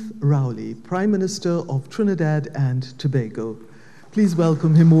Keith Rowley, Prime Minister of Trinidad and Tobago. Please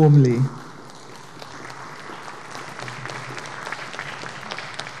welcome him warmly.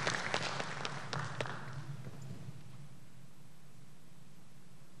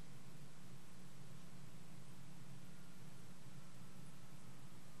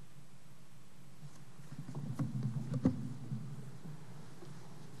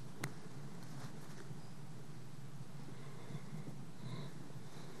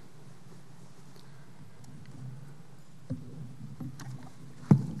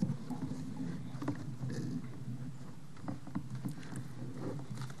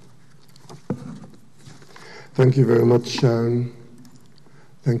 Thank you very much, Sharon.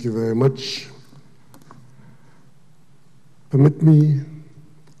 Thank you very much. Permit me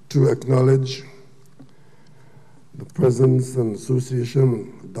to acknowledge the presence and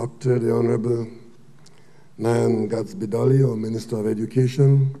association of Dr. the Honorable Nyan Gatsby-Dolly, our Minister of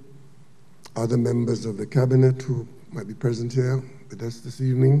Education, other members of the Cabinet who might be present here with us this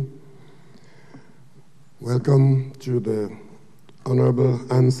evening. Welcome to the Honorable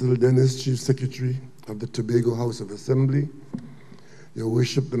Ansel Dennis, Chief Secretary of the Tobago House of Assembly, Your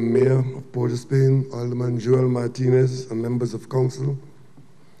Worship, the Mayor of Port of Spain, Alderman Joel Martinez, and members of Council,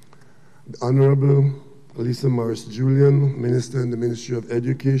 the Honorable Lisa Morris-Julian, Minister in the Ministry of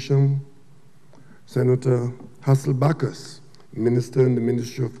Education, Senator Hassel Backus, Minister in the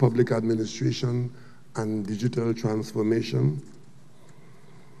Ministry of Public Administration and Digital Transformation,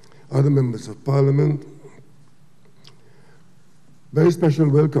 other members of Parliament. Very special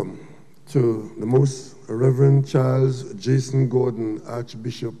welcome to the Most Reverend Charles Jason Gordon,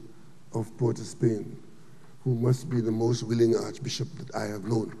 Archbishop of Port of Spain, who must be the most willing Archbishop that I have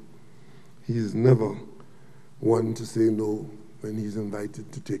known. He is never one to say no when he's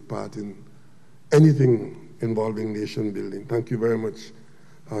invited to take part in anything involving nation building. Thank you very much,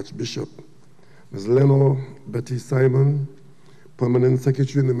 Archbishop. Ms. Lenore Betty Simon, Permanent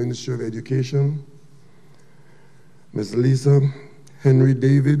Secretary in the Ministry of Education. Ms. Lisa Henry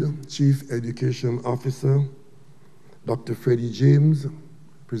David, Chief Education Officer. Dr. Freddie James,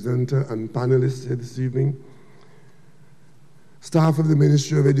 presenter and panelist here this evening. Staff of the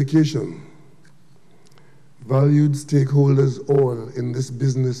Ministry of Education. Valued stakeholders all in this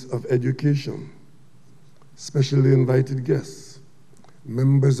business of education. Specially invited guests,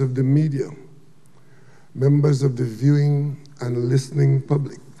 members of the media, members of the viewing and listening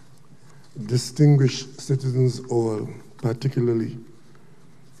public, distinguished citizens all, particularly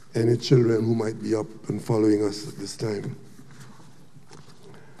any children who might be up and following us at this time.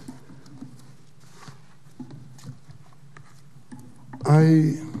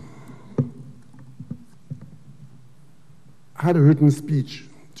 I had a written speech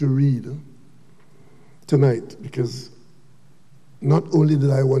to read tonight because not only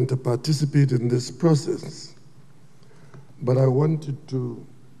did I want to participate in this process, but I wanted to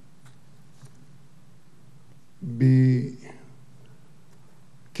be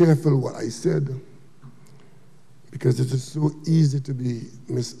careful what I said, because it is so easy to be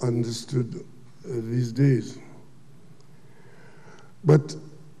misunderstood these days. But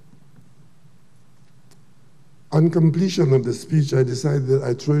on completion of the speech, I decided that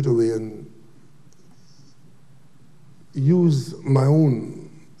I'd throw it away and use my own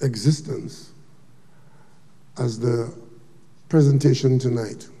existence as the presentation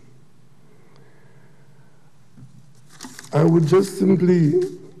tonight. I would just simply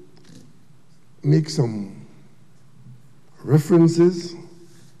make some references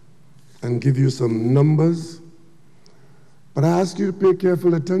and give you some numbers, but I ask you to pay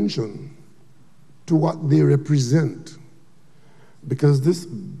careful attention to what they represent, because this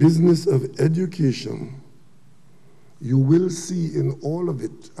business of education, you will see in all of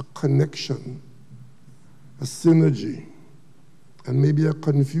it a connection, a synergy, and maybe a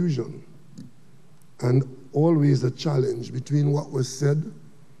confusion, and always a challenge between what was said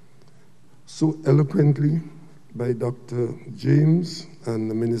so eloquently by Dr. James and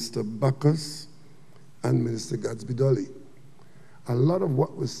the Minister Backus and Minister Gatsby-Dolly. A lot of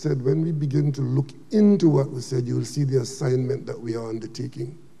what was said, when we begin to look into what was said, you will see the assignment that we are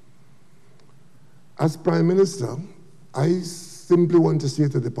undertaking. As Prime Minister, I simply want to say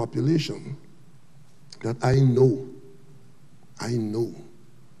to the population that I know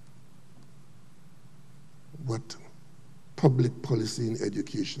what public policy in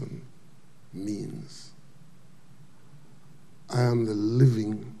education means. I am the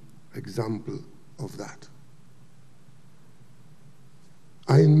living example of that.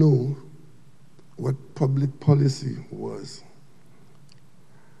 I know what public policy was.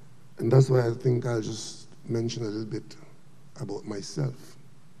 And that's why I think I'll just mention a little bit about myself,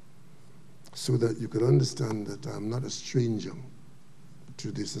 so that you can understand that I'm not a stranger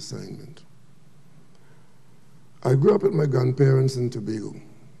to this assignment. I grew up with my grandparents in Tobago,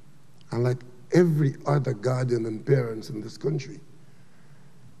 and like every other guardian and parents in this country,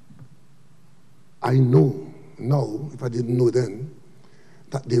 I know now, if I didn't know then,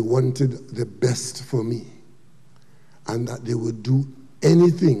 that they wanted the best for me and that they would do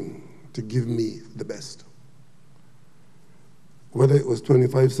anything to give me the best. Whether it was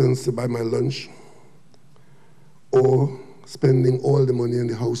 25 cents to buy my lunch or spending all the money in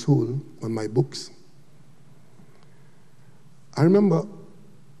the household on my books. I remember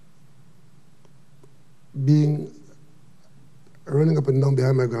running up and down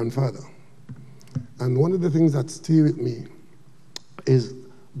behind my grandfather. And one of the things that stay with me is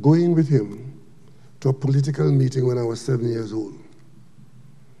going with him to a political meeting when I was 7 years old.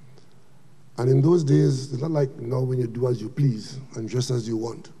 And in those days, it's not like now when you do as you please and dress as you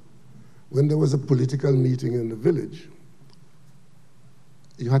want. When there was a political meeting in the village,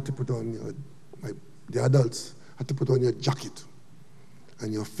 you had to put on the adults had to put on your jacket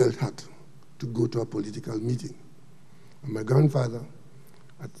and your felt hat to go to a political meeting. And my grandfather,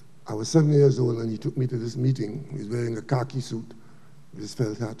 I was 7 years old and he took me to this meeting. He was wearing a khaki suit with his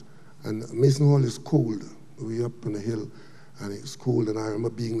felt hat. And Mason Hall is cold, way up on the hill, and it was cold. And I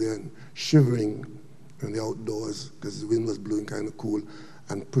remember being there and shivering in the outdoors because the wind was blowing kind of cold,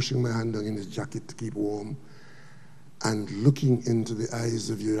 and pushing my hand down in his jacket to keep warm, and looking into the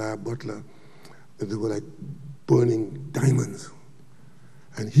eyes of Uriah Butler. They were like burning diamonds.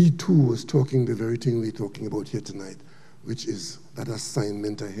 And he too was talking the very thing we're talking about here tonight, which is that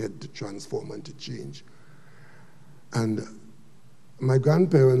assignment ahead to transform and to change. And my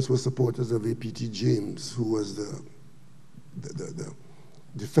grandparents were supporters of A.P.T. James, who was the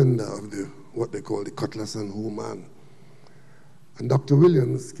defender of what they call the Cutlass and Hoe man. And Dr.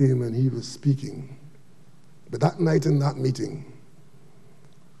 Williams came and he was speaking. But that night in that meeting,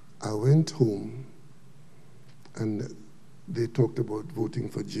 I went home and they talked about voting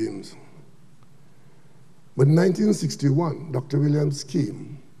for James. But in 1961, Dr. Williams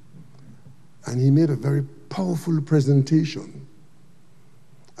came and he made a very powerful presentation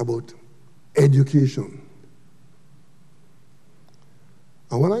about education.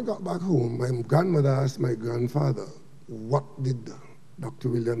 And when I got back home, my grandmother asked my grandfather, what did Dr.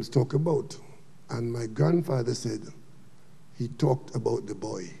 Williams talk about? And my grandfather said, he talked about the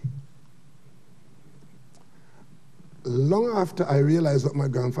boy. Long after I realized what my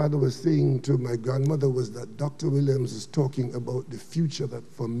grandfather was saying to my grandmother was that Dr. Williams is talking about the future that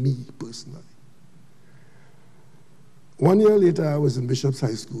for me personally. 1 year later, I was in Bishop's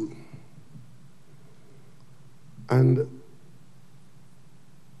High School. And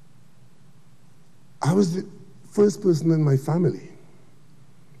I was the first person in my family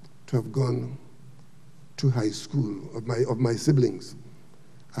to have gone to high school of my siblings.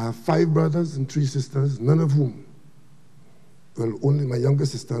 I have 5 brothers and 3 sisters, none of whom, well, only my younger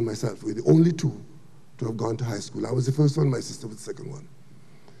sister and myself were the only 2 to have gone to high school. I was the first one, my sister was the second one.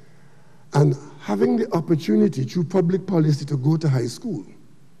 And having the opportunity through public policy to go to high school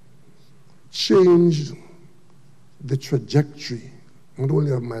changed the trajectory, not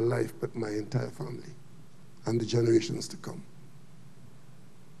only of my life, but my entire family and the generations to come.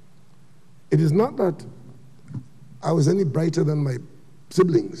 It is not that I was any brighter than my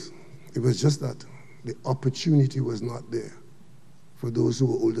siblings. It was just that the opportunity was not there for those who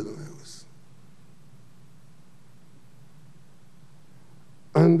were older than I was.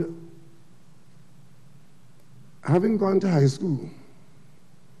 And having gone to high school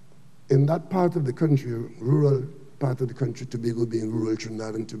in that part of the country, rural part of the country, Tobago being rural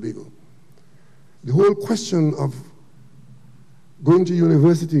Trinidad and Tobago, the whole question of going to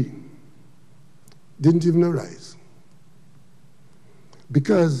university didn't even arise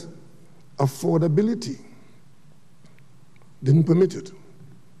because affordability didn't permit it.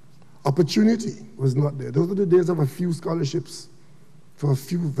 Opportunity was not there. Those were the days of a few scholarships for a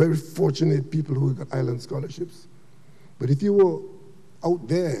few very fortunate people who got island scholarships. But if you were out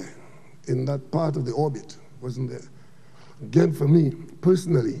there in that part of the orbit, wasn't there. Again, for me,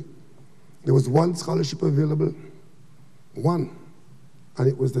 personally, there was one scholarship available, one, and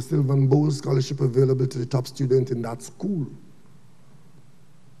it was the Sylvan Bowles Scholarship available to the top student in that school.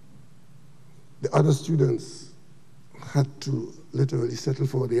 The other students had to literally settle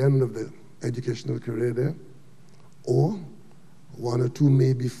for the end of the educational career there, or 1 or 2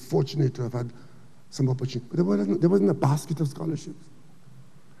 may be fortunate to have had some opportunity. But there wasn't a basket of scholarships.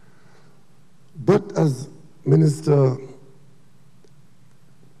 But as Minister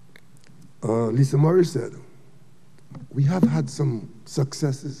Lisa Morris said, we have had some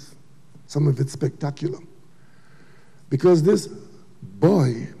successes, some of it spectacular. Because this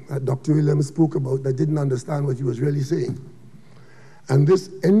boy that Dr. Williams spoke about that didn't understand what he was really saying, and this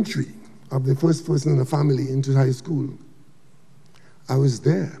entry of the first person in the family into high school, I was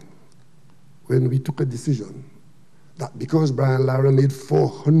there when we took a decision that because Brian Lara made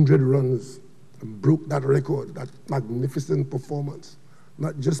 400 runs and broke that record, that magnificent performance,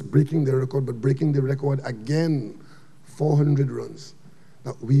 not just breaking the record, but breaking the record again, 400 runs,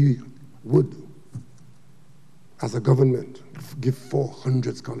 that we would, as a government, give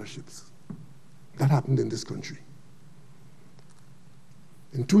 400 scholarships. That happened in this country.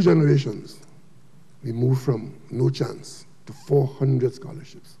 In 2 generations, we moved from no chance to 400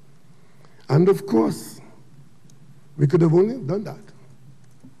 scholarships. And of course, we could have only done that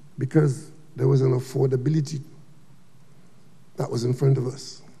because there was an affordability that was in front of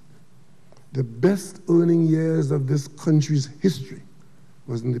us. The best earning years of this country's history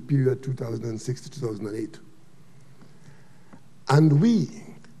was in the period 2006 to 2008. And we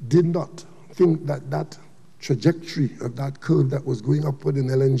did not think that that trajectory of that curve that was going upward in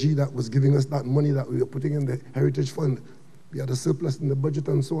LNG, that was giving us that money that we were putting in the Heritage Fund, we had a surplus in the budget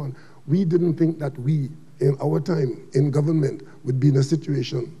and so on. We didn't think that we, in our time in government, would be in a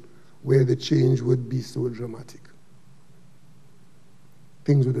situation where the change would be so dramatic.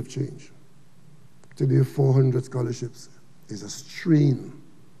 Things would have changed. Today, 400 scholarships is a strain.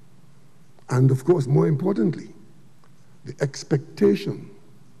 And of course, more importantly, the expectation,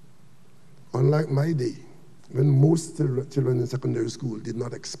 unlike my day, when most children in secondary school did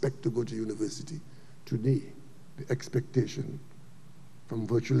not expect to go to university, today, the expectation from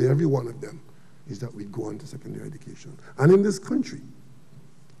virtually every one of them is that we go on to secondary education. And in this country,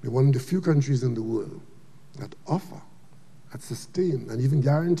 we're one of the few countries in the world that offer, that sustain, and even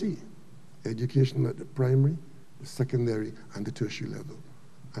guarantee education at the primary, the secondary, and the tertiary level,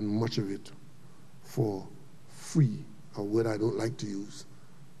 and much of it for free, a word I don't like to use,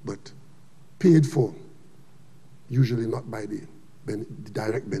 but paid for, usually not by the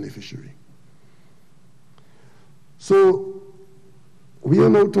direct beneficiary. So we are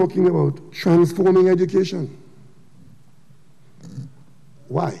now talking about transforming education.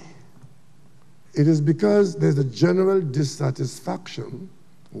 Why? It is because there's a general dissatisfaction,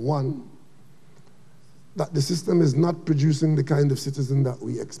 one, that the system is not producing the kind of citizen that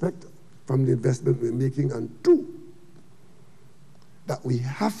we expect from the investment we're making, and two, that we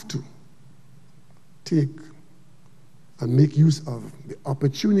have to take and make use of the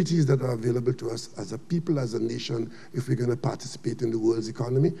opportunities that are available to us as a people, as a nation, if we're going to participate in the world's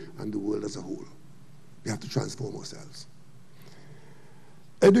economy and the world as a whole. We have to transform ourselves.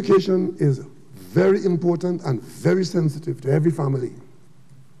 Education is very important and very sensitive to every family,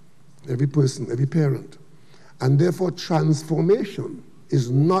 every person, every parent. And therefore, transformation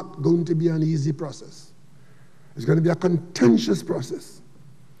is not going to be an easy process. It's going to be a contentious process.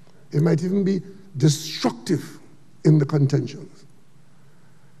 It might even be destructive in the contentions.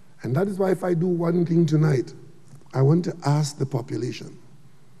 And that is why if I do one thing tonight, I want to ask the population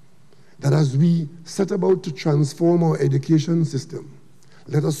that as we set about to transform our education system,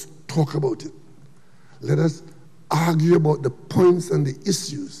 let us talk about it. Let us argue about the points and the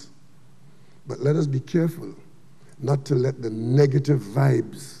issues. But let us be careful not to let the negative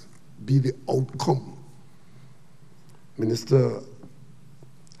vibes be the outcome. Minister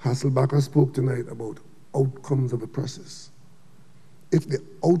Hasselbacher spoke tonight about outcomes of a process. If the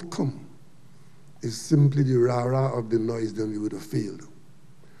outcome is simply the rah-rah of the noise, then we would have failed.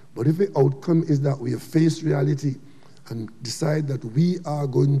 But if the outcome is that we have faced reality and decide that we are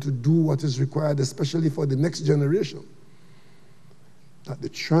going to do what is required, especially for the next generation, that the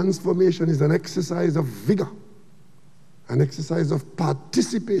transformation is an exercise of vigor, an exercise of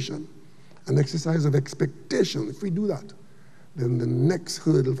participation, an exercise of expectation. If we do that, then the next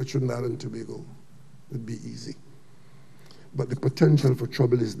hurdle for Trinidad and Tobago would be easy. But the potential for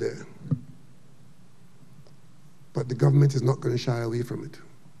trouble is there. But the government is not going to shy away from it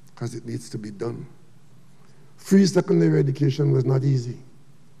because it needs to be done. Free secondary education was not easy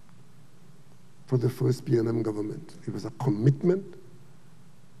for the first PNM government. It was a commitment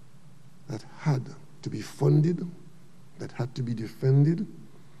that had to be funded, that had to be defended.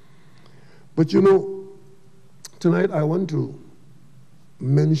 But you know, tonight I want to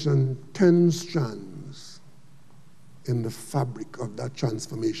mention 10 strands in the fabric of that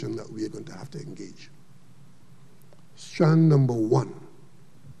transformation that we are going to have to engage. Strand number one,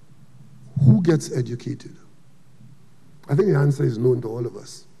 who gets educated? I think the answer is known to all of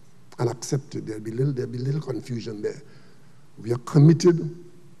us and accepted. There'll be little confusion there. We are committed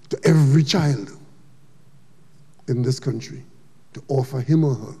to every child in this country to offer him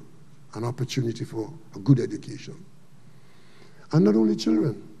or her an opportunity for a good education. And not only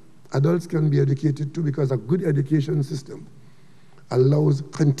children, adults can be educated too, because a good education system allows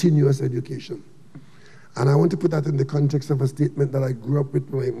continuous education. And I want to put that in the context of a statement that I grew up with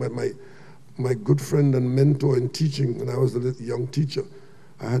my good friend and mentor in teaching when I was a young teacher.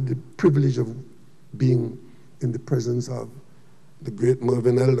 I had the privilege of being in the presence of the great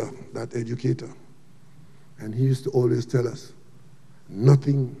Mervyn Elder, that educator. And he used to always tell us,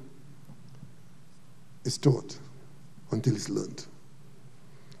 nothing is taught until it's learned.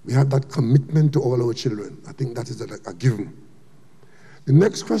 We have that commitment to all our children. I think that is a given. The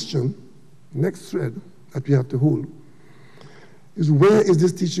next question next thread that we have to hold is, where is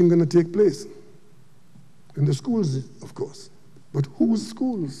this teaching going to take place? In the schools, of course. But whose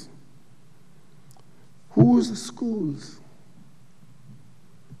schools? Whose schools?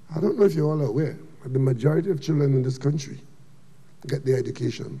 I don't know if you're all aware, but the majority of children in this country get their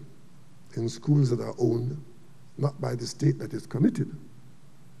education in schools that are owned not by the state that is committed,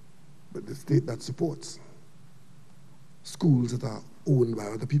 but the state that supports. Schools that are owned by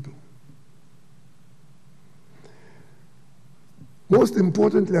other people. Most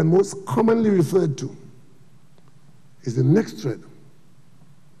importantly and most commonly referred to is the next thread.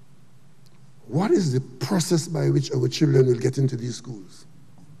 What is the process by which our children will get into these schools?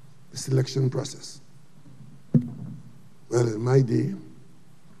 The selection process. Well, in my day,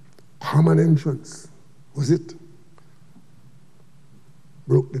 common entrance was it.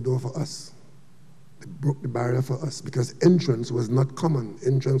 Broke the door for us. It broke the barrier for us because entrance was not common.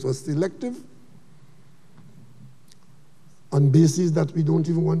 Entrance was selective on bases that we don't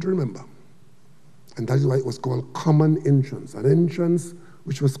even want to remember. And that is why it was called common entrance, an entrance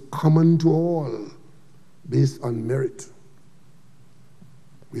which was common to all based on merit.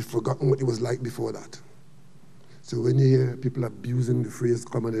 We've forgotten what it was like before that. So when you hear people abusing the phrase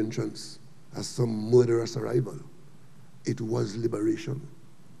common entrance as some murderous arrival, it was liberation.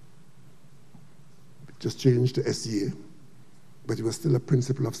 It just changed to SEA, but it was still a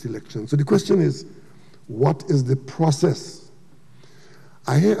principle of selection. So the question is, what is the process?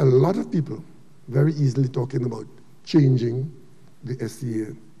 I hear a lot of people very easily talking about changing the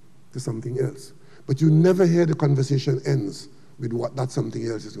SEA to something else. But you never hear the conversation ends with what that something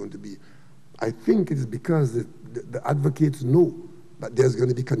else is going to be. I think it is because the advocates know that there's going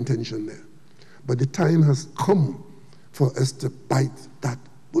to be contention there. But the time has come for us to bite that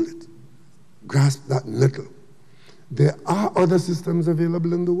bullet, grasp that nettle. There are other systems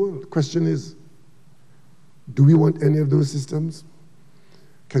available in the world. Question is, do we want any of those systems?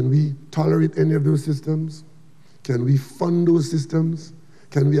 Can we tolerate any of those systems? Can we fund those systems?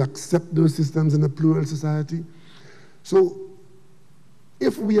 Can we accept those systems in a plural society? So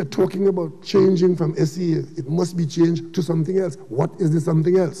if we are talking about changing from SEA, it must be changed to something else. What is the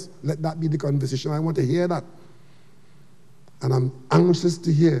something else? Let that be the conversation. I want to hear that. And I'm anxious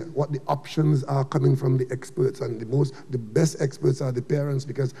to hear what the options are coming from the experts. And the best experts are the parents,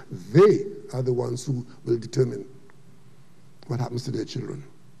 because they are the ones who will determine what happens to their children.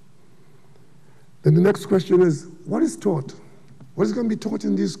 Then the next question is, what is taught? What is going to be taught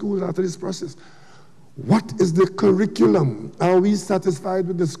in these schools after this process? What is the curriculum? Are we satisfied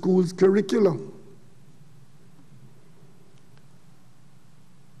with the school's curriculum?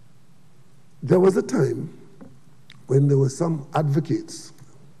 There was a time when there were some advocates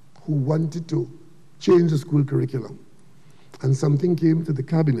who wanted to change the school curriculum, and something came to the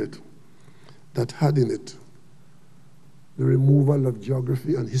cabinet that had in it the removal of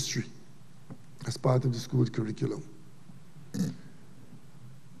geography and history as part of the school's curriculum.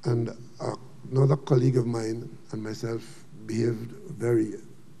 And another colleague of mine and myself behaved very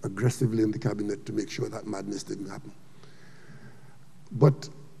aggressively in the cabinet to make sure that madness didn't happen. But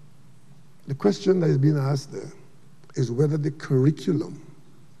the question that is being asked there is whether the curriculum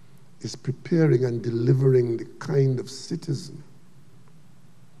is preparing and delivering the kind of citizen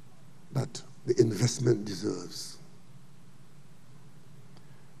that the investment deserves.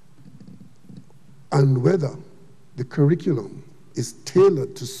 And whether the curriculum is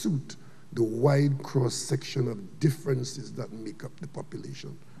tailored to suit the wide cross-section of differences that make up the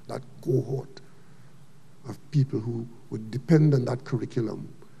population, that cohort of people who would depend on that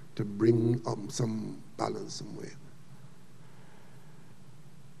curriculum to bring some balance somewhere.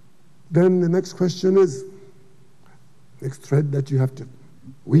 Then the next question is, next thread that you have to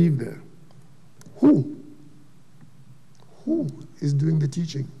weave there. Who is doing the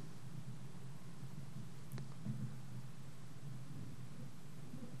teaching?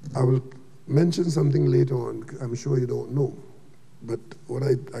 I will mention something later on. I'm sure you don't know. But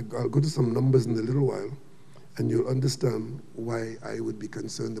I'll go to some numbers in a little while, and you'll understand why I would be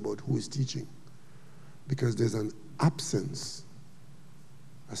concerned about who is teaching. Because there's an absence,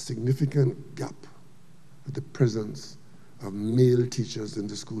 a significant gap with the presence of male teachers in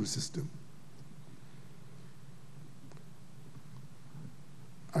the school system.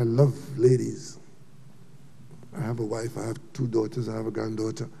 I love ladies. I have a wife, I have 2 daughters, I have a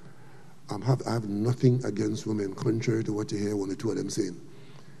granddaughter. I have nothing against women, contrary to what you hear 1 or 2 of them saying.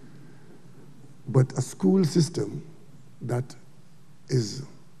 But a school system that is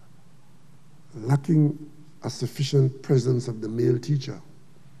lacking a sufficient presence of the male teacher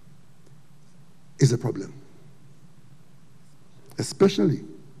is a problem. Especially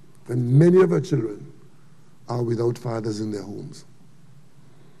when many of our children are without fathers in their homes.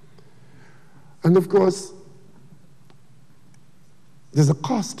 And of course, there's a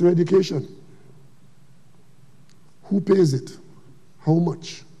cost to education. Who pays it? How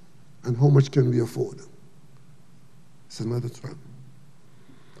much? And how much can we afford? It's another trend.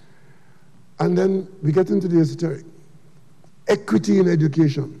 And then we get into the esoteric. Equity in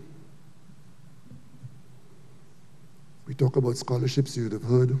education. We talk about scholarships. You would have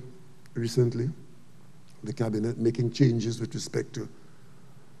heard recently the cabinet making changes with respect to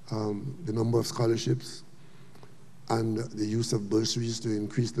the number of scholarships and the use of bursaries to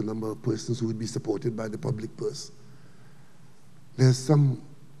increase the number of persons who would be supported by the public purse. There's some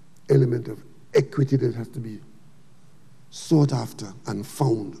element of equity that has to be sought after and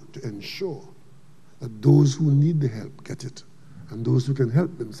found to ensure that those who need the help get it, and those who can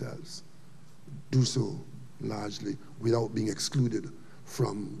help themselves do so largely without being excluded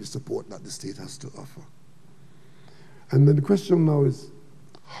from the support that the state has to offer. And then the question now is,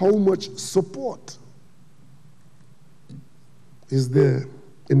 how much support is there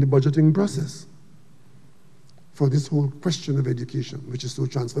in the budgeting process for this whole question of education, which is so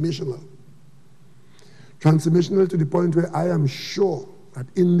transformational? Transformational to the point where I am sure that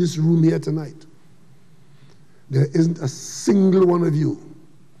in this room here tonight, there isn't a single one of you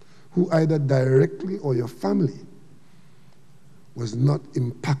who either directly or your family was not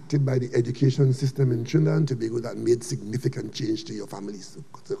impacted by the education system in Trinidad and Tobago that made significant change to your family's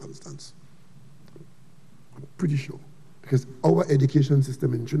circumstance. I'm pretty sure. Because our education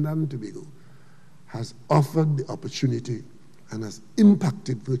system in Trinidad and Tobago has offered the opportunity and has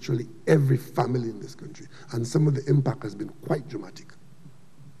impacted virtually every family in this country. And some of the impact has been quite dramatic.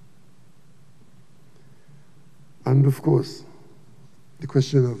 And of course, the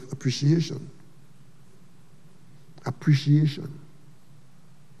question of appreciation. Appreciation.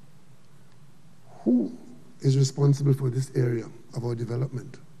 Who is responsible for this area of our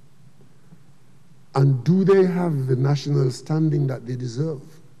development? And do they have the national standing that they deserve?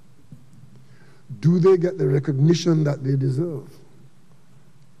 Do they get the recognition that they deserve?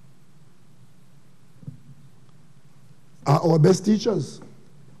 Are our best teachers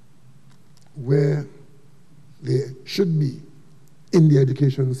where they should be in the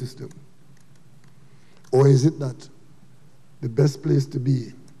education system? Or is it that the best place to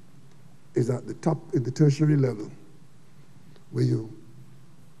be is at the top, in the tertiary level, where you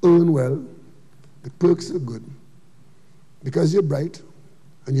earn well, the perks are good, because you're bright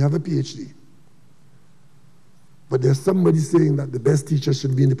and you have a PhD. But there's somebody saying that the best teacher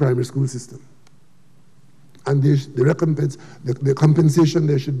should be in the primary school system. And the compensation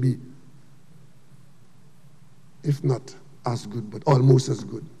there should be, if not as good, but almost as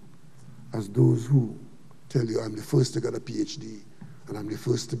good as those who tell you, I'm the first to get a PhD, and I'm the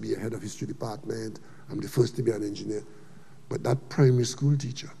first to be a head of history department, I'm the first to be an engineer. But that primary school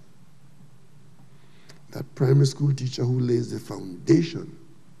teacher who lays the foundation,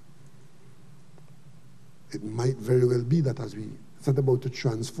 it might very well be that as we set about to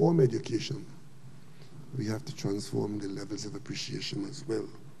transform education, we have to transform the levels of appreciation as well.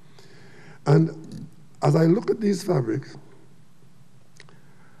 And as I look at these fabrics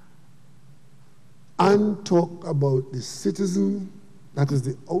and talk about the citizen that is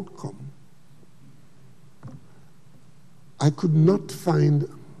the outcome, I could not find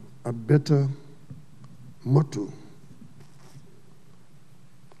a better motto.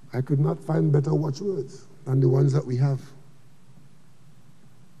 I could not find better watchwords than the ones that we have.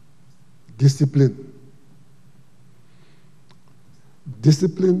 Discipline.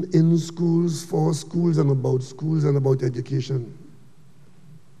 Discipline in schools, for schools, and about education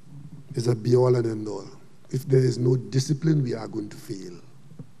is a be-all and end-all. If there is no discipline, we are going to fail.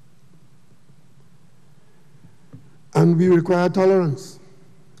 And we require tolerance.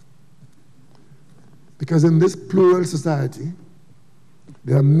 Because in this plural society,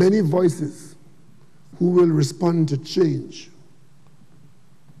 there are many voices who will respond to change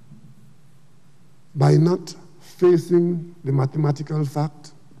by not facing the mathematical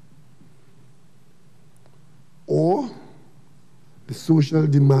fact or the social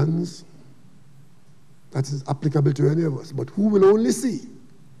demands that is applicable to any of us, but who will only see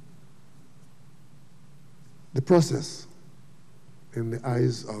the process in the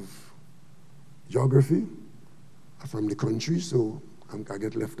eyes of geography, from the country, so I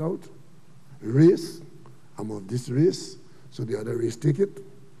get left out. Race, I'm of this race, so the other race take it.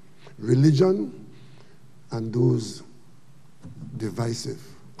 Religion, and those divisive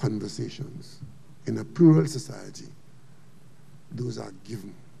conversations. In a plural society, those are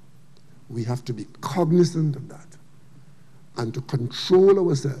given. We have to be cognizant of that and to control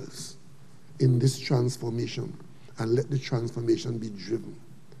ourselves in this transformation, and let the transformation be driven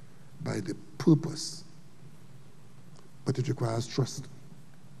by the purpose. But it requires trust.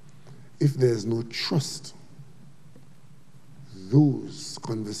 If there's no trust, those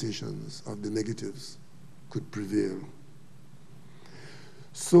conversations of the negatives could prevail.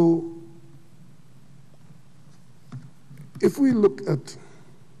 So, if we look at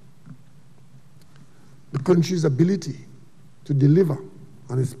the country's ability to deliver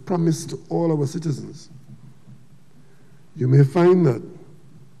on its promise to all our citizens, you may find that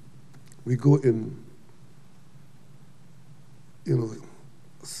we go in,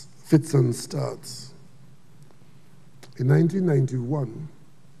 fits and starts. In 1991,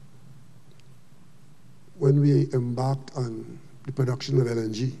 when we embarked on the production of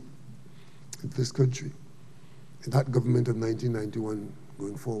LNG in this country, in that government of 1991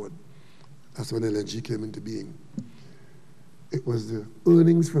 going forward, that's when LNG came into being. It was the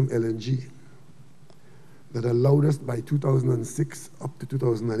earnings from LNG that allowed us by 2006 up to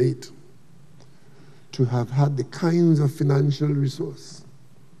 2008 to have had the kinds of financial resource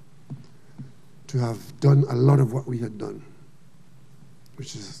to have done a lot of what we had done,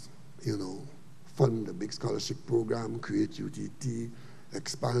 which is, fund a big scholarship program, create UTT,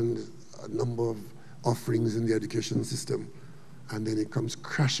 expand a number of offerings in the education system, and then it comes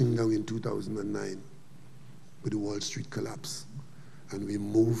crashing down in 2009 with the Wall Street collapse. And we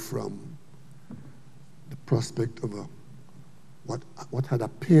move from the prospect of what had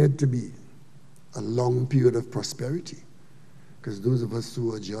appeared to be a long period of prosperity, because those of us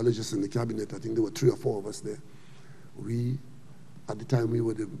who are geologists in the cabinet, I think there were 3 or 4 of us there, at the time we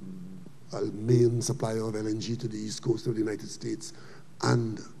were the main supplier of LNG to the east coast of the United States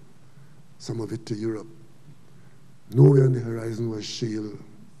and some of it to Europe. Nowhere on the horizon was shale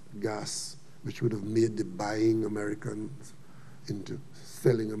gas, which would have made the buying Americans into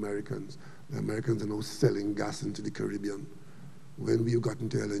selling Americans. The Americans are now selling gas into the Caribbean. When we got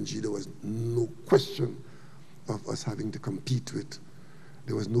into LNG, there was no question of us having to compete with.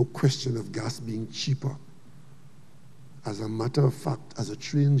 There was no question of gas being cheaper. As a matter of fact, as a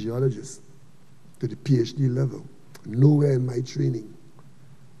trained geologist to the PhD level, nowhere in my training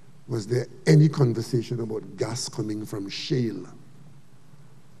was there any conversation about gas coming from shale,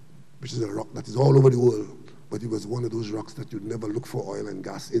 which is a rock that is all over the world, but it was one of those rocks that you'd never look for oil and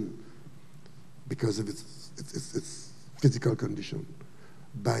gas in because of its physical condition.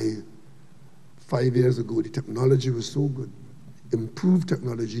 By 5 years ago, the technology was so good, improved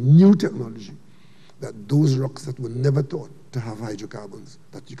technology, new technology, that those rocks that were never thought to have hydrocarbons,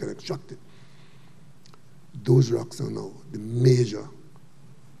 that you can extract it, those rocks are now the major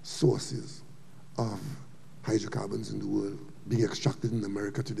sources of hydrocarbons in the world, being extracted in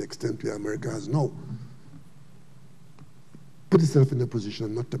America to the extent where America has now put itself in a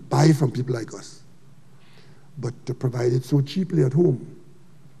position not to buy from people like us, but to provide it so cheaply at home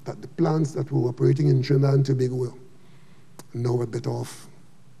that the plants that were operating in Trinidad and Tobago now are better off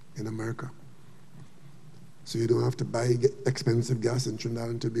in America. So you don't have to buy expensive gas in Trinidad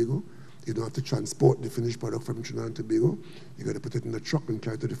and Tobago. You don't have to transport the finished product from Trinidad and Tobago. You got to put it in a truck and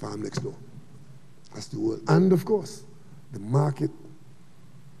carry it to the farm next door. That's the world. And of course, the market,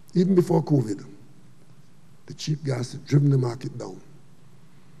 even before COVID, the cheap gas had driven the market down.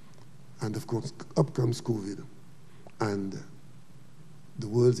 And of course, up comes COVID, and the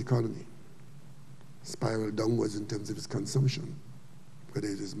world's economy spiraled downwards in terms of its consumption, whether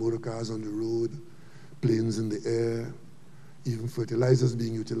it is motor cars on the road, planes in the air, even fertilizers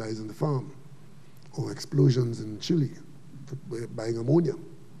being utilized on the farm, or explosions in Chile for buying ammonia.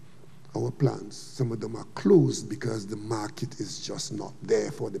 Our plants, some of them are closed because the market is just not there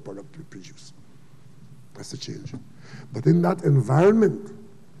for the product we produce. That's a change. But in that environment,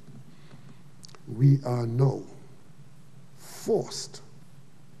 we are now forced,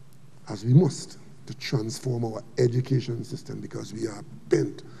 as we must, to transform our education system because we are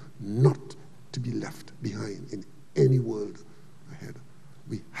bent not to be left behind in any world ahead.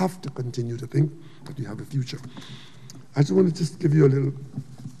 We have to continue to think that we have a future. I just want to just give you a little,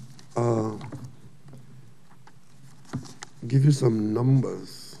 give you some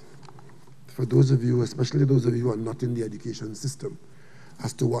numbers for those of you, especially those of you who are not in the education system,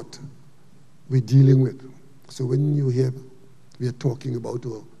 as to what we're dealing with. So when you hear we are talking about,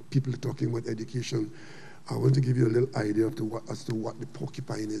 or people are talking about education, I want to give you a little idea as to what the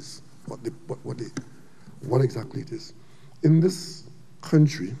porcupine is, what exactly it is. In this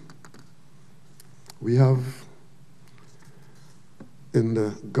country, we have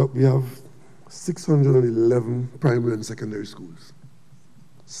 611 primary and secondary schools.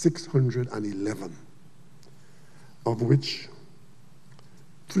 611. of which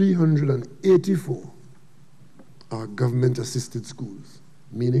 384 are government-assisted schools,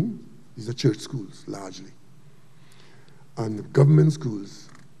 meaning these are church schools, largely. And government schools,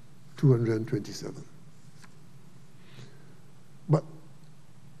 227. But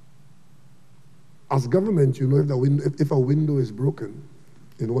as government, you know, if a window is broken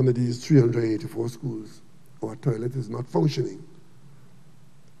in one of these 384 schools, or a toilet is not functioning,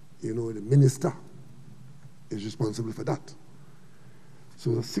 you know, the minister is responsible for that.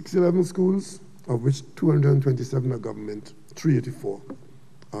 So the 611 schools, of which 227 are government, 384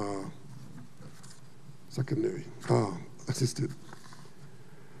 are secondary, assisted.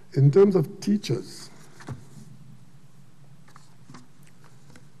 In terms of teachers,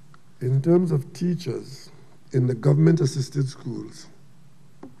 in the government-assisted schools,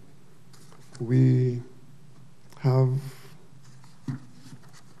 we have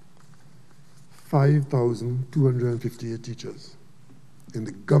 5,258 teachers. In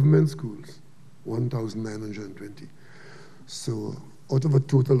the government schools, 1,920. So out of a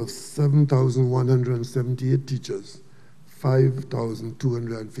total of 7,178 teachers,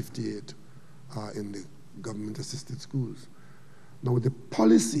 5,258 are in the government-assisted schools. Now, the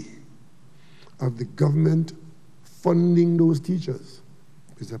policy of the government funding those teachers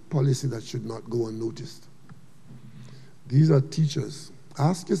is a policy that should not go unnoticed. These are teachers.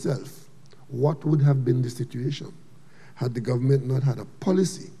 Ask yourself, what would have been the situation had the government not had a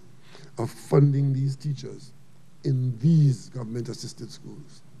policy of funding these teachers in these government-assisted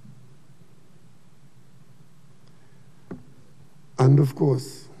schools? And of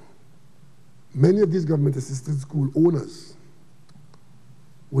course, many of these government-assisted school owners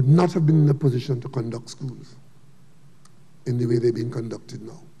would not have been in a position to conduct schools in the way they're being conducted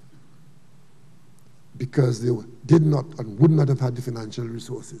now, because they did not and would not have had the financial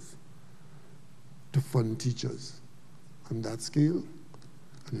resources to fund teachers on that scale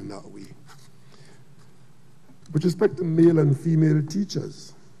and in that way. With respect to male and female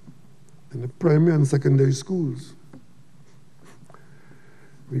teachers in the primary and secondary schools,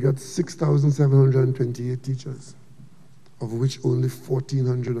 we got 6,728 teachers, of which only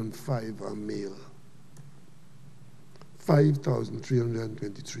 1,405 are male.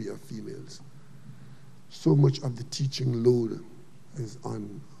 5,323 are females. So much of the teaching load is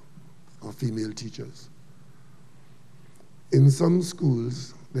on our female teachers. In some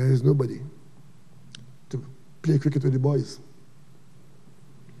schools, there is nobody to play cricket with the boys.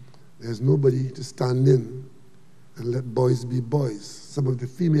 There's nobody to stand in and let boys be boys. Some of the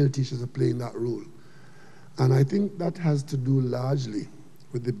female teachers are playing that role. And I think that has to do largely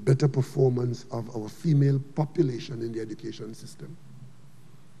with the better performance of our female population in the education system.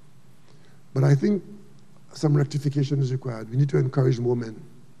 But I think some rectification is required. We need to encourage more men.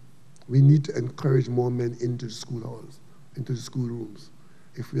 We need to encourage more men into the school halls, into the schoolrooms,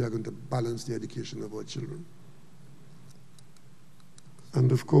 if we are going to balance the education of our children.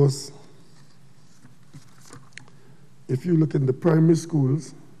 And of course, if you look in the primary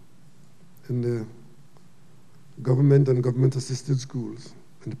schools, in the government and government-assisted schools,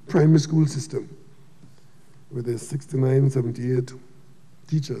 in the primary school system, where there's 6,978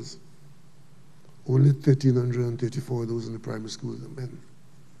 teachers, only 1,334 of those in the primary schools are men.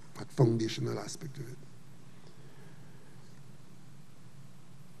 That foundational aspect of it.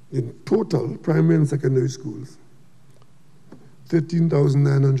 In total, primary and secondary schools,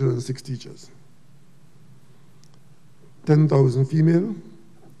 13,906 teachers. 10,000 female,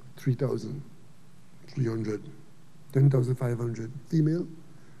 3,300. 10,500 female,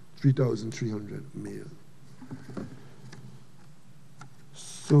 3,300 male.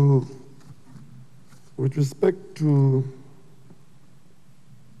 So, with respect to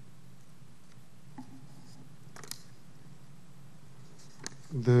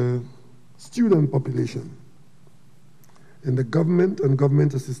the student population in the government and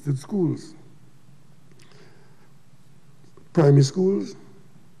government-assisted schools, primary schools,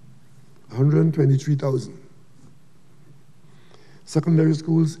 123,000. Secondary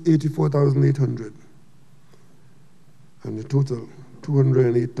schools, 84,800. And the total,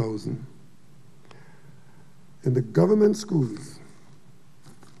 208,000. In the government schools,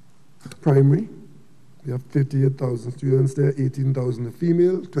 primary, we have 58,000 students there, 18,000 are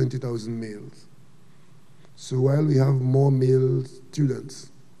female, 20,000 males. So while we have more male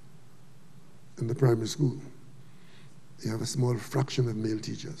students in the primary school, we have a small fraction of male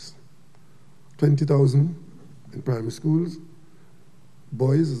teachers. 20,000 in primary schools,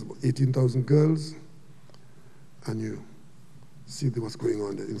 boys is about 18,000 girls, and you see what's going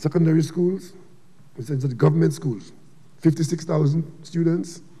on there. In secondary schools, it's the government schools, 56,000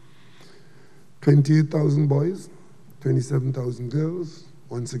 students, 28,000 boys, 27,000 girls.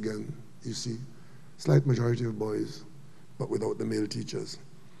 Once again, you see, slight majority of boys, but without the male teachers.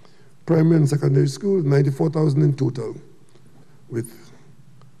 Primary and secondary schools, 94,000 in total, with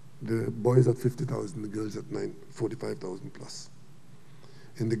the boys at 50,000, the girls at 45,000 plus.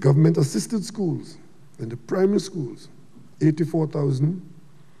 In the government-assisted schools, in the primary schools, 84,000,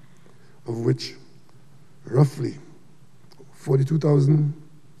 of which roughly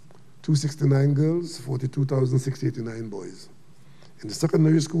 42,269 girls, 42,689 boys. In the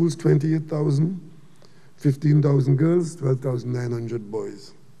secondary schools, 28,000, 15,000 girls, 12,900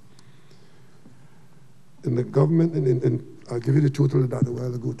 boys. In the government, I'll give you the total of that a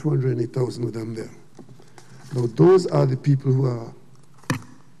while ago, 208,000 of them there. Now, those are the people who are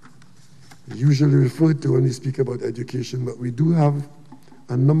usually referred to when we speak about education, but we do have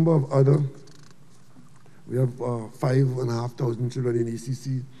a number of other. We have 5,500 children in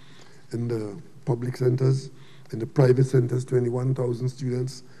ECC in the public centers. In the private centers, 21,000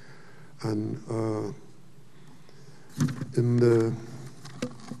 students. And in the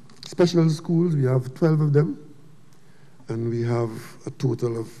special schools, we have 12 of them. And we have a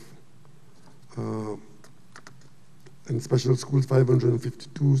total of, in special schools,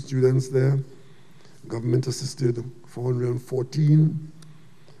 552 students there. Government assisted, 414.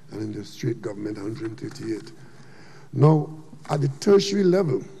 And in the straight government, 138. Now, at the tertiary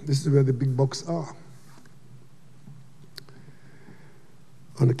level, this is where the big bucks are.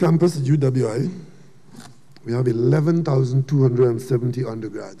 On the campus at UWI, we have 11,270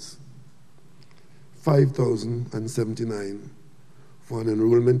 undergrads, 5,079 for an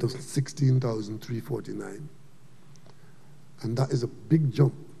enrollment of 16,349. And that is a big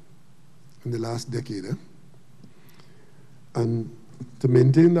jump in the last decade. And to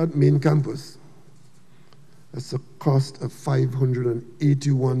maintain that main campus, that's a cost of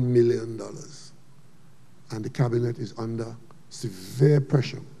 $581 million. And the cabinet is under severe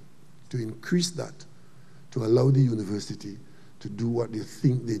pressure to increase that, to allow the university to do what they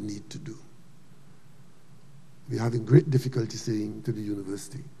think they need to do. We're having great difficulty saying to the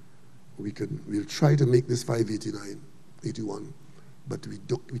university, we'll try to make this 581, but we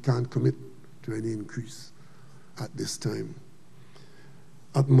can't commit to any increase at this time.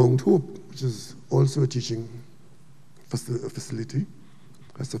 At Mount Hope, which is also a teaching facility,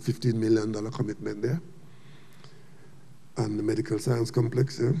 that's a $15 million commitment there. And the medical science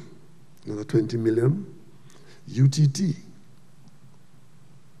complex, another 20 million. UTT,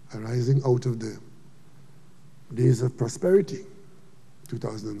 arising out of the days of prosperity,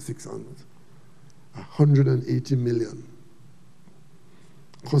 2006 onwards, 180 million.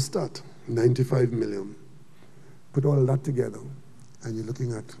 COSTAT, 95 million. Put all that together, and you're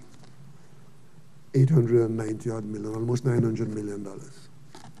looking at 890 odd million, almost $900 million.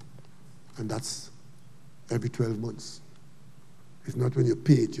 And that's every 12 months. It's not when you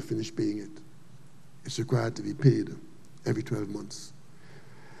pay it, you finish paying it. It's required to be paid every 12 months.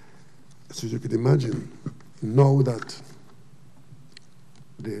 So you could imagine, now that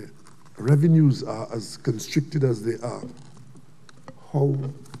the revenues are as constricted as they are, how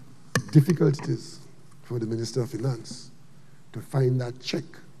difficult it is for the Minister of Finance to find that check,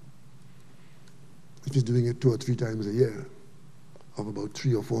 if he's doing it 2 or 3 times a year, of about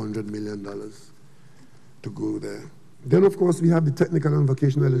 $300 or $400 million to go there. Then, of course, we have the technical and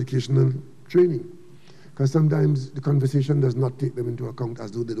vocational educational training, because sometimes the conversation does not take them into account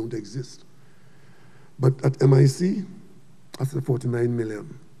as though they don't exist. But at MIC, that's the 49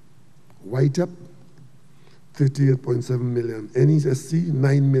 million. YTEP, 38.7 million. NESC,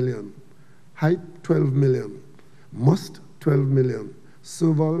 9 million. HYPE, 12 million. MUST, 12 million.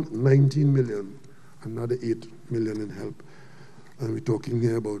 SOVAL, 19 million. Another 8 million in help. And we're talking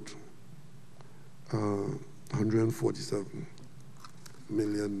here about $147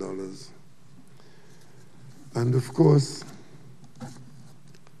 million. And of course,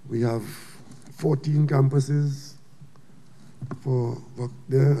 we have 14 campuses for work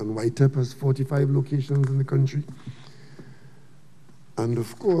there, and YTEP has 45 locations in the country. And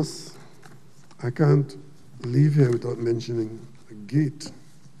of course, I can't leave here without mentioning GATE,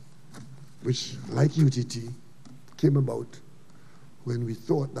 which, like UTT, came about when we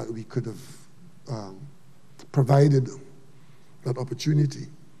thought that we could have provided that opportunity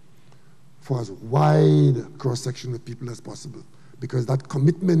for as wide a cross-section of people as possible, because that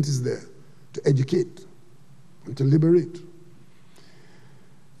commitment is there to educate and to liberate.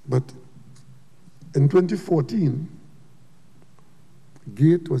 But in 2014,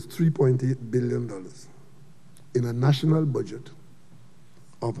 GATE was $3.8 billion in a national budget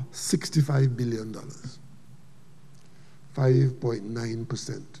of $65 billion,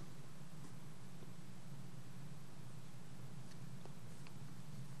 5.9%.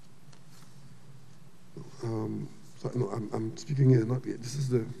 I'm speaking here, not here. This is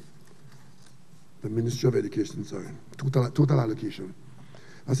the Ministry of Education, sorry. Total allocation.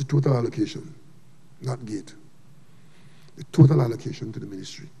 That's the total allocation, not GATE. The total allocation to the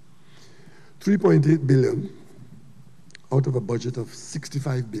ministry. 3.8 billion out of a budget of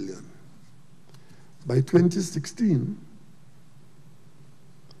 65 billion. By 2016,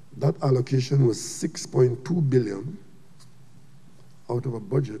 that allocation was 6.2 billion out of a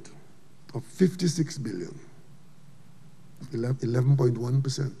budget of 56 billion,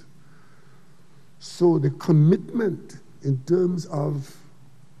 11.1%. So the commitment in terms of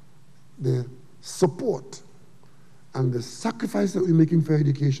the support and the sacrifice that we're making for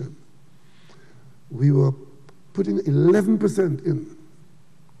education, we were putting 11%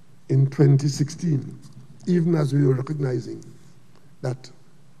 in 2016, even as we were recognizing that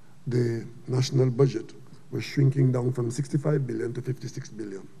the national budget was shrinking down from 65 billion to 56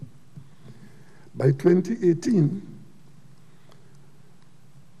 billion. By 2018,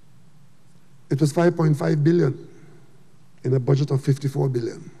 it was 5.5 billion in a budget of 54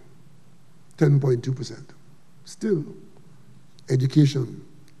 billion, 10.2%. Still, education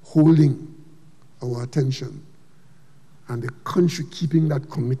holding our attention and the country keeping that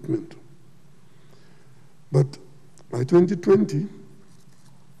commitment. But by 2020,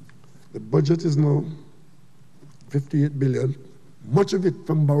 the budget is now 58 billion, much of it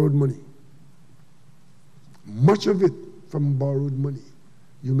from borrowed money. Much of it from borrowed money.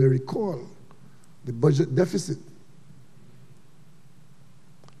 You may recall the budget deficit,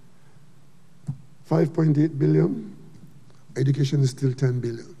 5.8 billion, education is still 10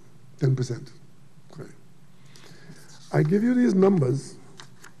 billion, 10%. Okay. I give you these numbers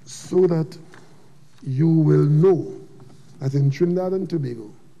so that you will know that in Trinidad and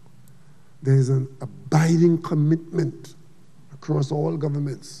Tobago, there is an abiding commitment across all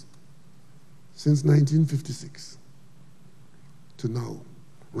governments since 1956 to now,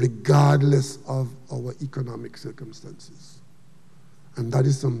 regardless of our economic circumstances. And that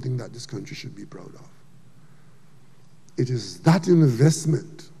is something that this country should be proud of. It is that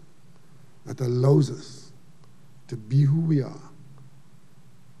investment that allows us to be who we are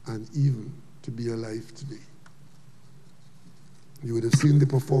and even to be alive today. You would have seen the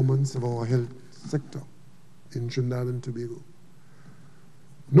performance of our health sector in Trinidad and Tobago.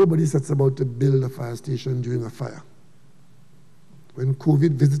 Nobody sets about to build a fire station during a fire. When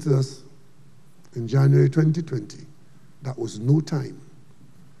COVID visited us in January 2020, that was no time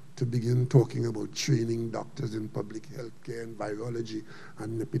to begin talking about training doctors in public health care and virology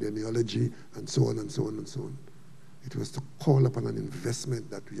and epidemiology and so on and so on and so on. It was to call upon an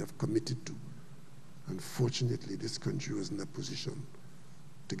investment that we have committed to. Unfortunately, this country was in a position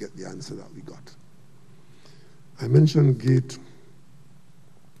to get the answer that we got. I mentioned GATE.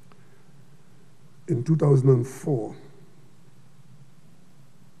 In 2004,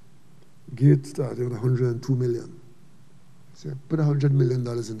 GATE started with 102 million. So put $100 million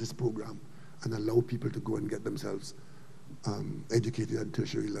in this program and allow people to go and get themselves educated at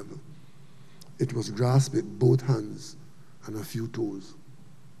tertiary level. It was grasped with both hands and a few toes.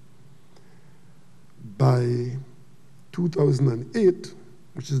 By 2008,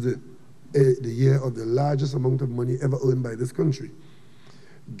 which is the year of the largest amount of money ever earned by this country,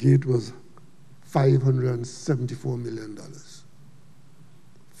 GATE was $574 million.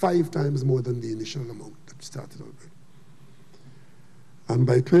 5 times more than the initial amount that we started out with. And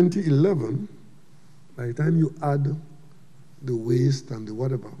by 2011, by the time you add the waste and the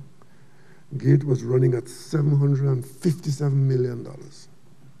whatever, GATE was running at $757 million.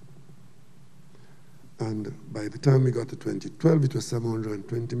 And by the time we got to 2012, it was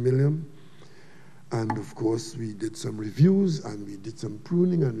 720 million. And of course, we did some reviews and we did some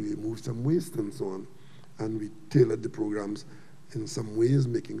pruning and we removed some waste and so on. And we tailored the programs in some ways,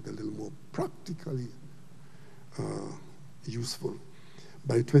 making it a little more practically useful.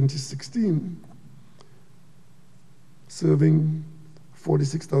 By 2016, serving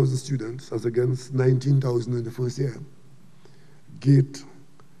 46,000 students as against 19,000 in the first year, GATE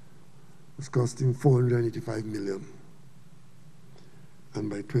was costing 485 million. And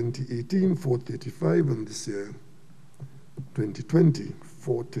by 2018, 435, and this year, 2020,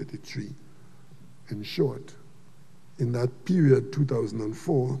 433. In short, in that period,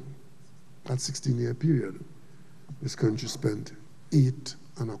 2004, that 16-year period, this country spent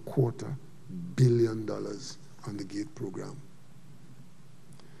 $8.25 billion on the GATE program.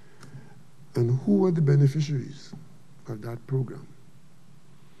 And who were the beneficiaries of that program?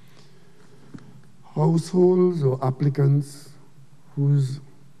 Households or applicants whose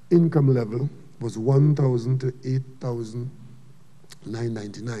income level was $1,000 to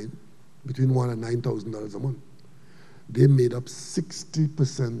 $8,999 between $1,000 and $9,000 a month. They made up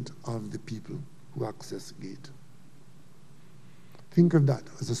 60% of the people who access GATE. Think of that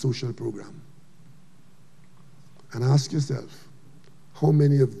as a social program. And ask yourself, how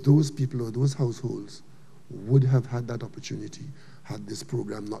many of those people or those households would have had that opportunity had this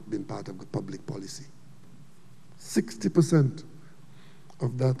program not been part of the public policy? 60%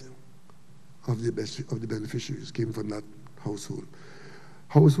 of that, of the beneficiaries came from that household.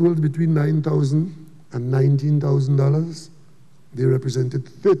 Households between $9,000 and $19,000, they represented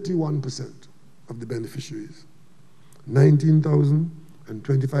 31% of the beneficiaries. $19,000 and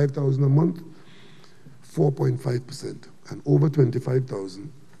 $25,000 a month, 4.5%, and over $25,000,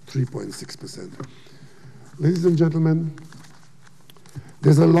 3.6%. Ladies and gentlemen,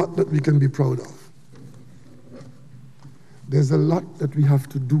 there's a lot that we can be proud of. There's a lot that we have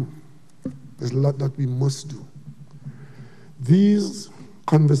to do. There's a lot that we must do. These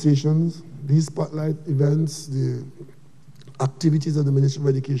conversations, these spotlight events, the activities of the Ministry of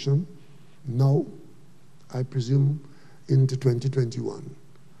Education, now, I presume, into 2021,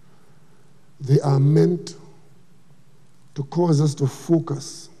 they are meant to cause us to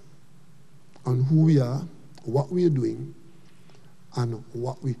focus on who we are, what we are doing, and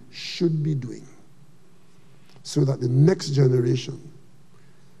what we should be doing, so that the next generation,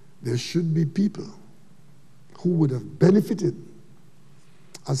 there should be people who would have benefited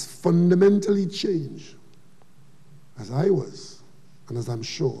as fundamentally changed as I was, and as I'm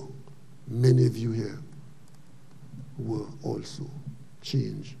sure many of you here were also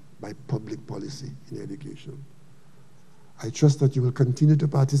changed by public policy in education. I trust that you will continue to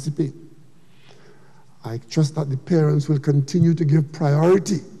participate. I trust that the parents will continue to give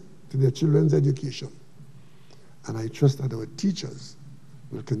priority to their children's education. And I trust that our teachers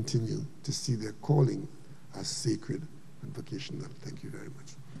will continue to see their calling as sacred and vocational. Thank you very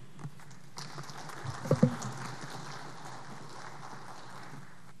much.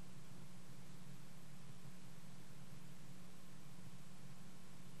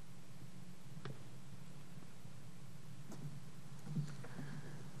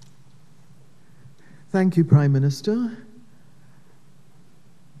 Thank you, Prime Minister.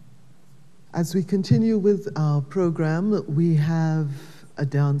 As we continue with our program, we have a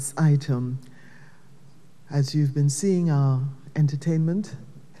dance item. As you've been seeing, our entertainment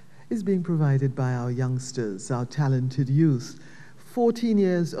is being provided by our youngsters, our talented youth. 14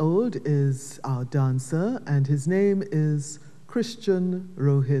 years old is our dancer, and his name is Christian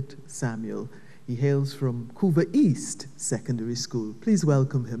Rohit Samuel. He hails from Couva East Secondary School. Please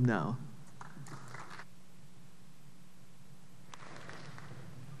welcome him now.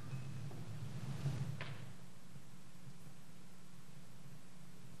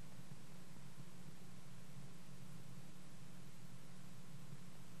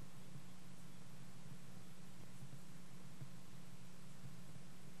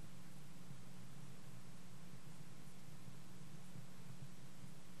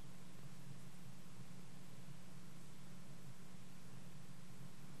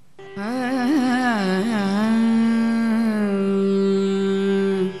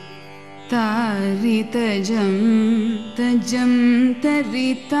 Tajam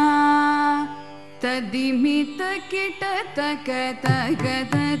tarita tadimita kita takata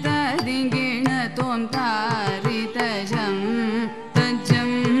kata dingina tom tarita jam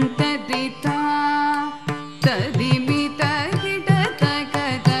tarita tadimita kita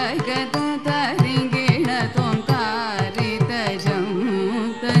takata kata dingina tom tarita jam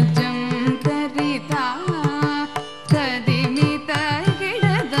tarita tadimita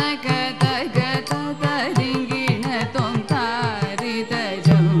kita takata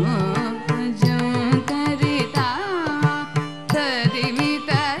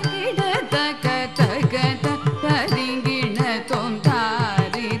Tom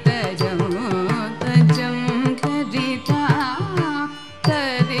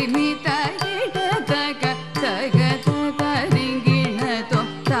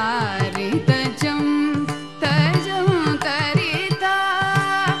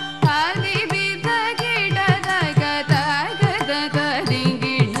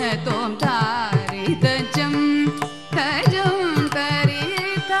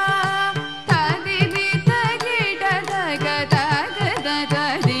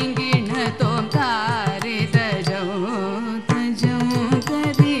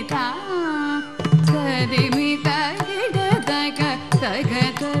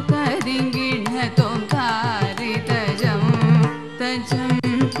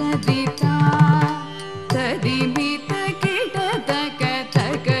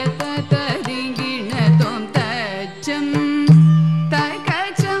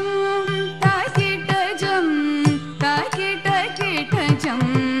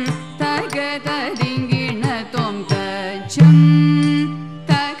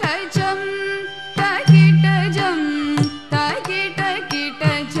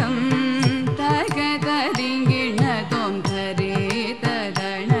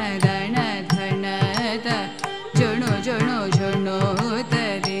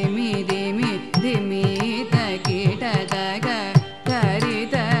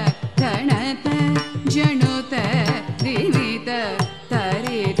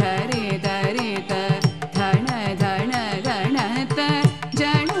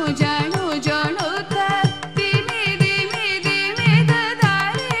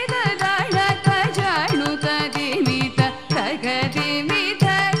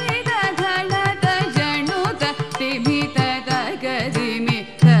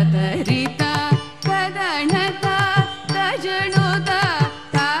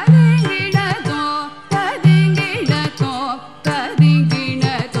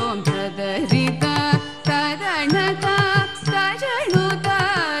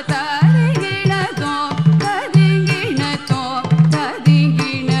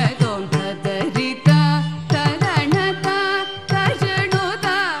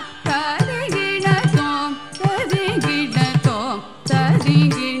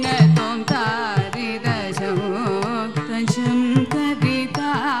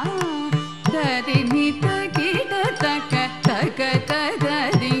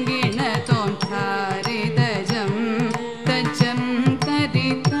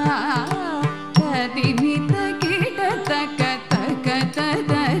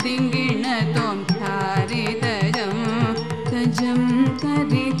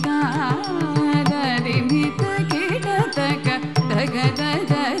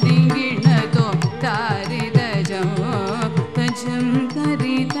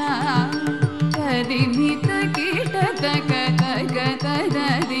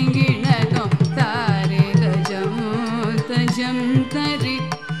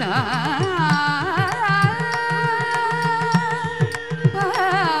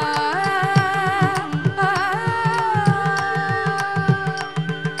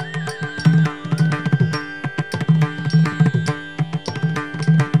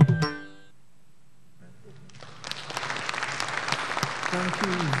Thank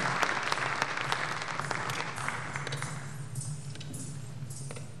you.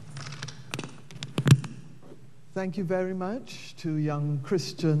 Thank you very much to young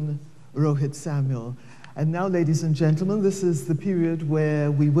Christian Rohit Samuel. And now, ladies and gentlemen, this is the period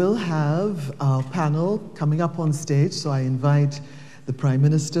where we will have our panel coming up on stage. So I invite the Prime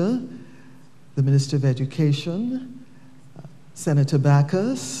Minister, the Minister of Education, Senator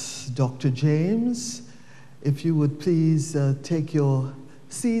Backus, Dr. James. If you would please take your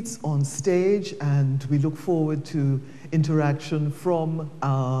seats on stage, and we look forward to interaction from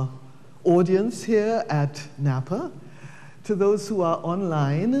our audience here at Napa. To those who are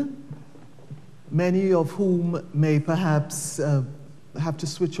online, many of whom may perhaps have to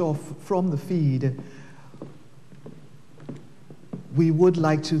switch off from the feed, we would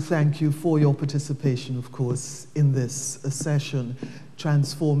like to thank you for your participation, of course, in this session,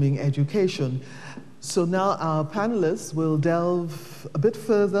 Transforming Education. So now our panelists will delve a bit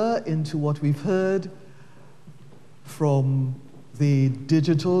further into what we've heard from the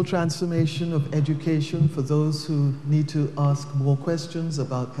digital transformation of education for those who need to ask more questions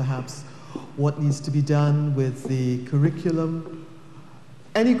about perhaps what needs to be done with the curriculum.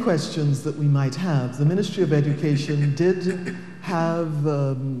 Any questions that we might have. The Ministry of Education did have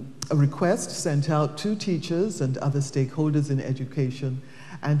a request sent out to teachers and other stakeholders in education,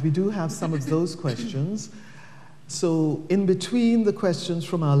 and we do have some of those questions. So in between the questions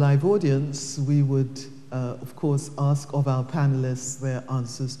from our live audience, we would, of course, ask of our panelists their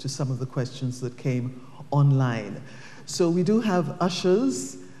answers to some of the questions that came online. So we do have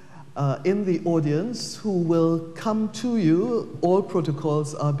ushers in the audience who will come to you. All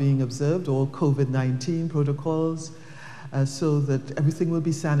protocols are being observed, all COVID-19 protocols, so that everything will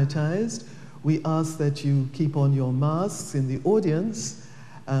be sanitized. We ask that you keep on your masks in the audience,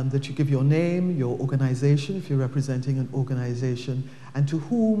 that you give your name, your organization, if you're representing an organization, and to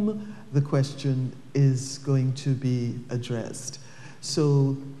whom the question is going to be addressed.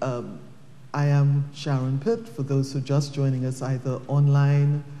 So I am Sharon Pitt, for those who are just joining us either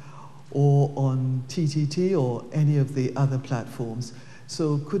online or on TTT or any of the other platforms.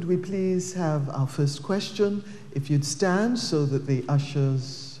 So could we please have our first question, if you'd stand so that the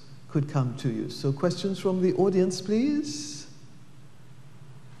ushers could come to you. So questions from the audience, please.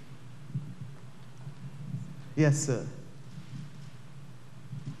 Yes, sir.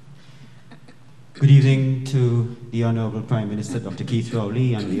 Good evening to the Honorable Prime Minister, Dr. Keith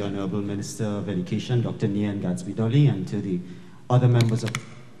Rowley, and the Honorable Minister of Education, Dr. Nyan Gatsby-Dolly, and to the other members of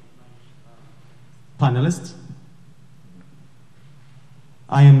panelists.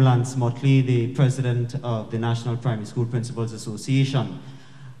 I am Lance Motley, the President of the National Primary School Principals Association.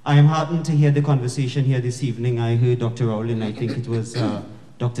 I am heartened to hear the conversation here this evening. I heard Dr. Rowley, and I think it was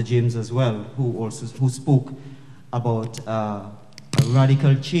Dr. James as well, who spoke about a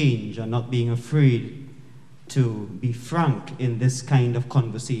radical change and not being afraid to be frank in this kind of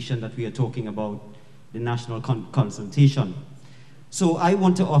conversation that we are talking about, the national consultation. So I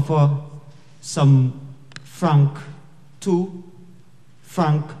want to offer two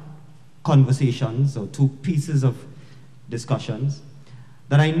frank conversations, or two pieces of discussions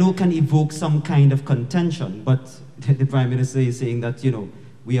that I know can evoke some kind of contention, but the Prime Minister is saying that, you know,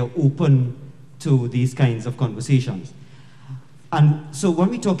 we are open to these kinds of conversations. And so when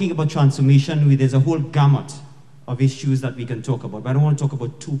we're talking about transformation, there's a whole gamut of issues that we can talk about, but I don't want to talk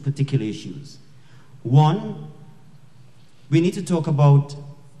about two particular issues. One, we need to talk about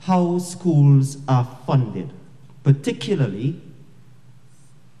how schools are funded, particularly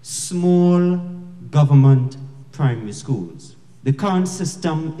small government primary schools. The current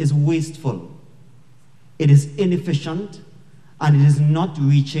system is wasteful, it is inefficient, and it is not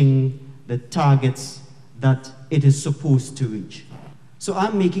reaching the targets that it is supposed to reach. So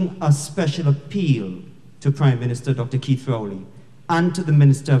I'm making a special appeal to Prime Minister Dr. Keith Rowley and to the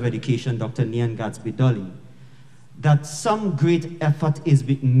Minister of Education, Dr. Nyan Gatsby-Dolly, that some great effort is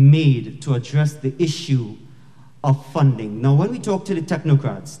being made to address the issue of funding. Now, when we talk to the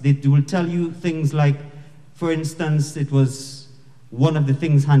technocrats, they will tell you things like, for instance, it was one of the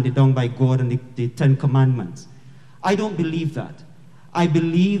things handed down by God and the 10 Commandments. I don't believe that. I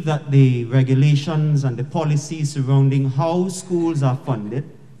believe that the regulations and the policies surrounding how schools are funded,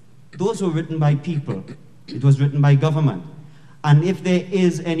 those were written by people. It was written by government. And if there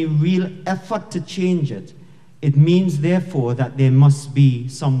is any real effort to change it, it means, therefore, that there must be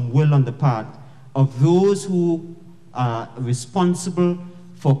some will on the part of those who are responsible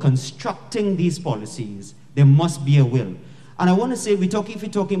for constructing these policies. There must be a will. And I want to say, if we're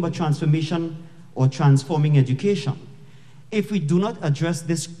talking about transformation or transforming education, if we do not address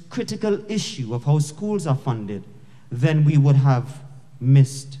this critical issue of how schools are funded, then we would have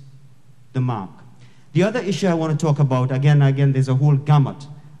missed the mark. The other issue I want to talk about, again, there's a whole gamut,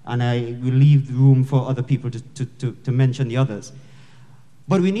 and I will leave room for other people to mention the others.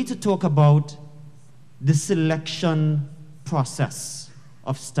 But we need to talk about the selection process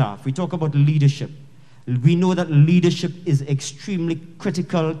of staff. We talk about leadership. We know that leadership is extremely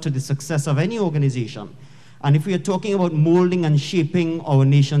critical to the success of any organization. And if we are talking about molding and shaping our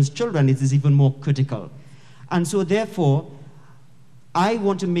nation's children, it is even more critical. And so therefore, I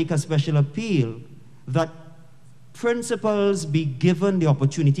want to make a special appeal that principals be given the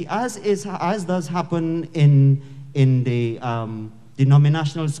opportunity, as does happen in the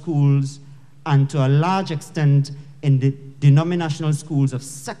denominational schools, and to a large extent in the denominational schools of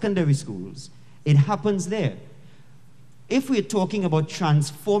secondary schools. It happens there. If we're talking about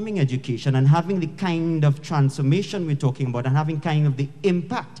transforming education and having the kind of transformation we're talking about and having kind of the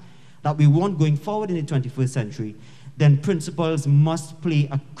impact that we want going forward in the 21st century, then principals must play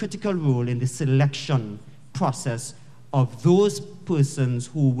a critical role in the selection process of those persons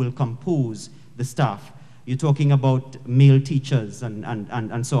who will compose the staff. You're talking about male teachers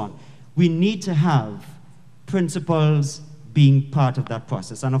and so on. We need to have principals being part of that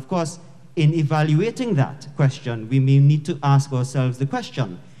process. And of course, in evaluating that question, we may need to ask ourselves the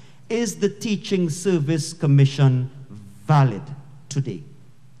question, is the Teaching Service Commission valid today?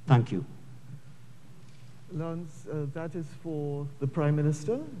 Thank you. Lance, that is for the Prime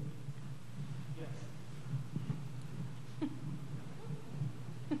Minister.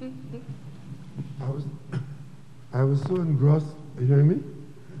 Yes. I was so engrossed. Are you hearing me?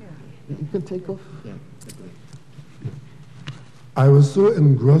 Yeah. You can take off. Yeah. I was so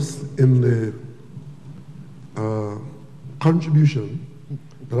engrossed in the contribution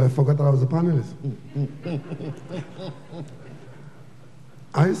that I forgot that I was a panelist.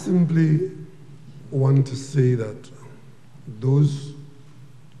 I simply want to say that those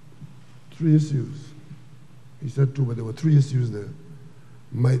 3 issues, he said 2, but there were 3 issues there,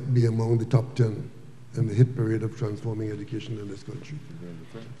 might be among the top 10 in the hit parade of transforming education in this country.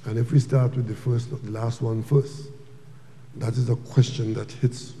 And if we start with the last one first, that is a question that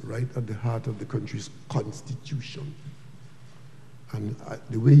hits right at the heart of the country's constitution. And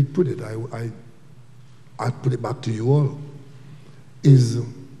the way he put it, I put it back to you all. Is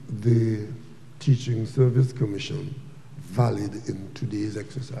the Teaching Service Commission valid in today's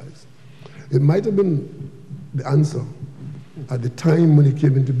exercise? It might have been the answer at the time when it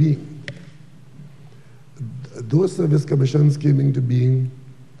came into being. Those service commissions came into being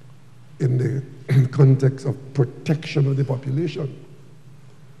in the context of protection of the population.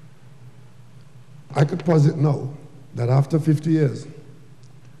 I could posit now that after 50 years,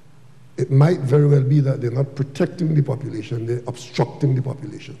 it might very well be that they're not protecting the population, they're obstructing the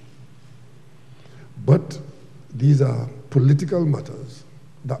population. But these are political matters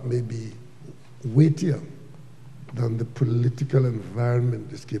that may be weightier than the political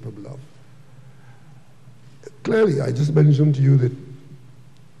environment is capable of. Clearly, I just mentioned to you the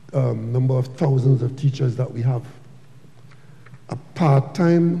number of thousands of teachers that we have. A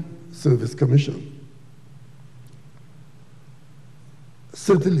part-time service commission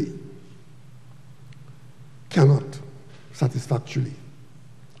certainly cannot satisfactorily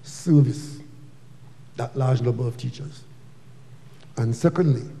service that large number of teachers. And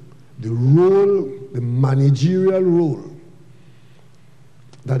secondly, the role, the managerial role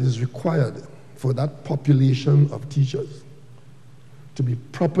that is required for that population of teachers to be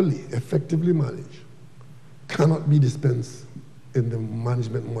properly, effectively managed cannot be dispensed in the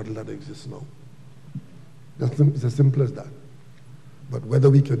management model that exists now. It's as simple as that. But whether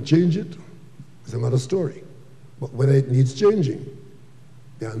we can change it is another story. But whether it needs changing,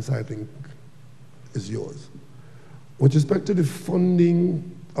 the answer, I think, is yours. With respect to the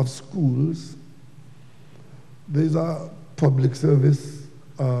funding of schools, there's a public service,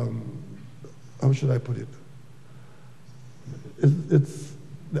 how should I put it? It's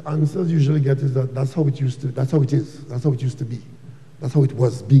the answers usually get is that that's how it used to, that's how it is, that's how it used to be, that's how it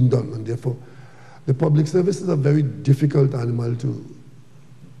was being done, and therefore the public service is a very difficult animal to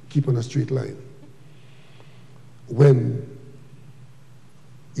keep on a straight line. When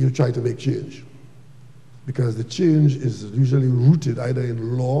you try to make change, because the change is usually rooted either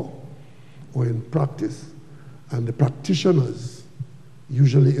in law or in practice, and the practitioners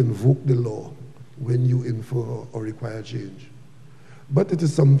usually invoke the law when you infer or require change. But it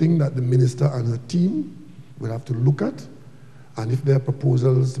is something that the minister and her team will have to look at, and if there are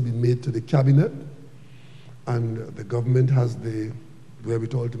proposals to be made to the cabinet, and the government has the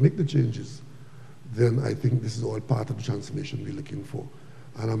wherewithal to make the changes, then I think this is all part of the transformation we're looking for.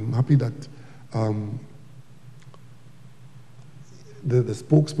 And I'm happy that the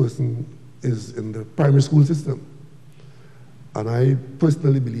spokesperson is in the primary school system. And I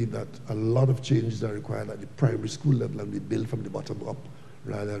personally believe that a lot of changes are required at the primary school level, and we build from the bottom up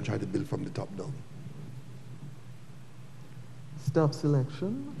rather than try to build from the top down. Staff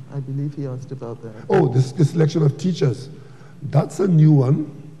selection, I believe he asked about that. Oh, the selection of teachers. That's a new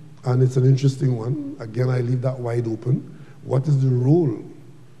one, and it's an interesting one. Again, I leave that wide open. What is the role?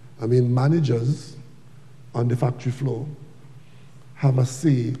 I mean, managers on the factory floor have a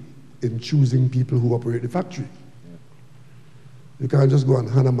say in choosing people who operate the factory. You can't just go and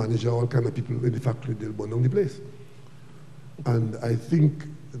hand a manager all kind of people in the factory, they'll burn down the place. And I think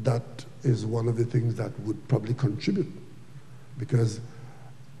that is one of the things that would probably contribute, because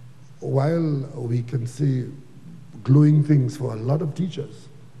while we can say glowing things for a lot of teachers,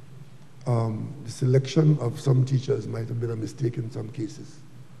 the selection of some teachers might have been a mistake in some cases.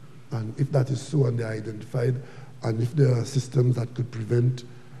 And if that is so and they're identified, and if there are systems that could prevent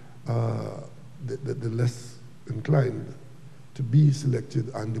the less inclined to be selected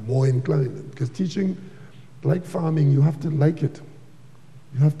and the more inclined, because teaching, like farming, you have to like it.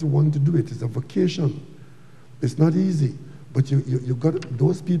 You have to want to do it. It's a vocation. It's not easy, but you got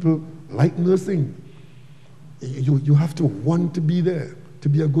those people like nursing. You have to want to be there, to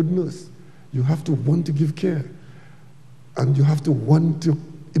be a good nurse. You have to want to give care, and you have to want to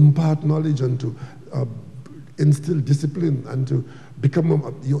impart knowledge and to instill discipline and to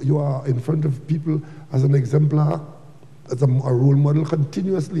become you are in front of people as an exemplar, as a role model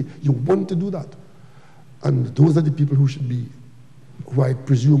continuously. You want to do that. And those are the people who should be, who I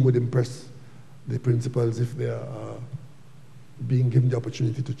presume would impress the principals if they are being given the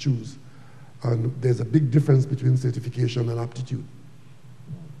opportunity to choose. And there's a big difference between certification and aptitude.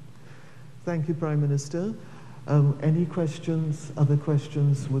 Thank you, Prime Minister. Any questions, other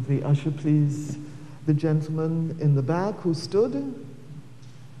questions? Would the usher please the gentleman in the back who stood?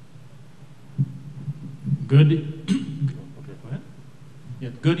 Good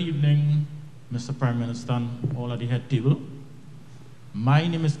evening, Mr. Prime Minister and all at the head table. My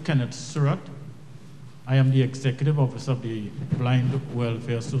name is Kenneth Surratt. I am the Executive Officer of the Blind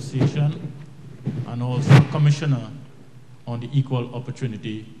Welfare Association and also Commissioner on the Equal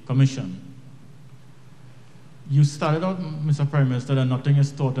Opportunity Commission. You started out, Mr. Prime Minister, that nothing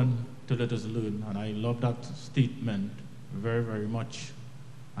is taught until it is learned, and I love that statement very, very much.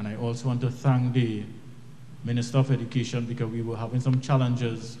 And I also want to thank the Minister of Education, because we were having some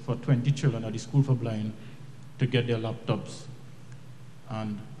challenges for 20 children at the School for Blind to get their laptops.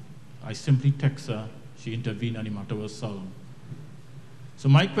 And I simply text her, she intervened, and the matter was solved. So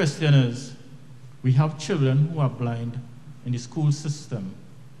my question is, we have children who are blind in the school system,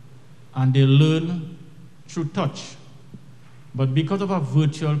 and they learn through touch. But because of a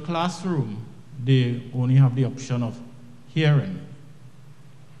virtual classroom, they only have the option of hearing,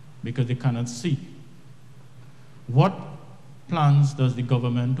 because they cannot see. What plans does the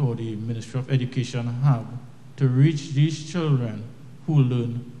government or the Ministry of Education have to reach these children who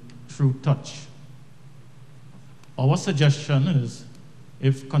learn through touch? Our suggestion is,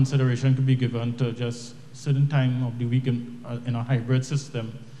 if consideration could be given to just certain time of the week in a hybrid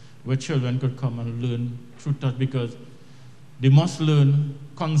system, where children could come and learn through touch, because they must learn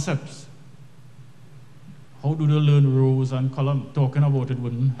concepts. How do they learn rows and columns? Talking about it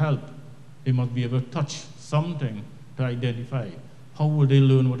wouldn't help. They must be able to touch something to identify. How will they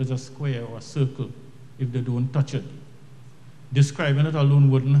learn what is a square or a circle if they don't touch it? Describing it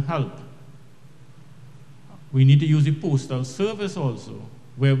alone wouldn't help. We need to use the postal service also,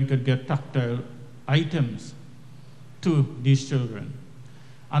 where we could get tactile items to these children.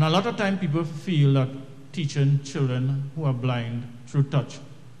 And a lot of time people feel that teaching children who are blind through touch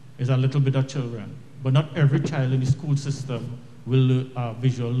is a little bit of children. But not every child in the school system are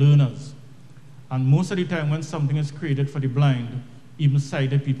visual learners. And most of the time when something is created for the blind, even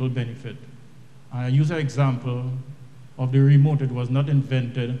sighted people benefit. I use an example of the remote. It was not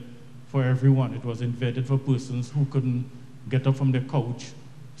invented for everyone. It was invented for persons who couldn't get up from their couch,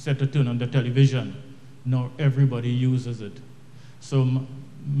 set to turn on the television. Now everybody uses it. So,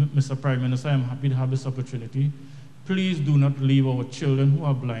 Mr. Prime Minister, I'm happy to have this opportunity Please do not leave our children who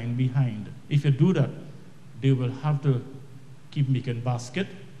are blind behind. If you do that, they will have to keep making basket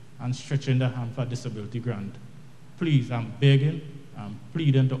and stretching their hand for disability grant. Please, I'm begging, I'm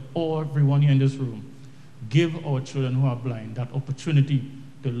pleading to everyone here in this room, give our children who are blind that opportunity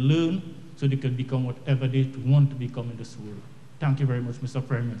to learn so they can become whatever they want to become in this world. Thank you very much, Mr.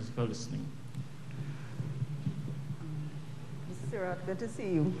 Prime Minister, for listening. Mr. Surratt, good to see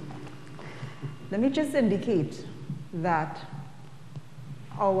you. Let me just indicate that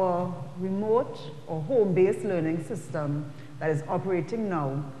our remote or home-based learning system that is operating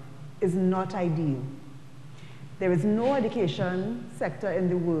now is not ideal. There is no education sector in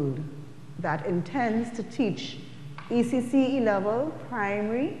the world that intends to teach ECCE level,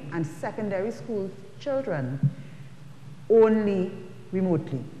 primary, and secondary school children only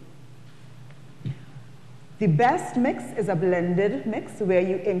remotely. The best mix is a blended mix where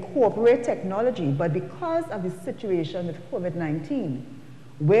you incorporate technology, but because of the situation with COVID-19,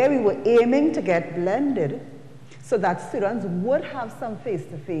 where we were aiming to get blended so that students would have some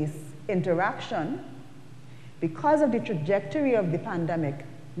face-to-face interaction, because of the trajectory of the pandemic,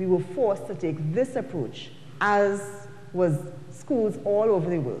 we were forced to take this approach, as was schools all over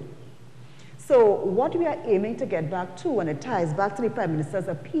the world. So what we are aiming to get back to, and it ties back to the Prime Minister's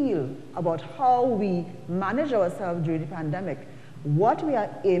appeal about how we manage ourselves during the pandemic, what we are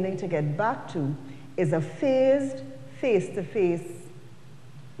aiming to get back to is a phased face-to-face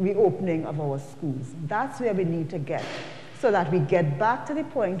reopening of our schools. That's where we need to get, so that we get back to the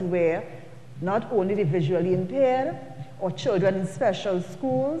point where not only the visually impaired or children in special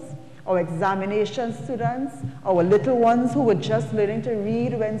schools, our examination students, our little ones who were just learning to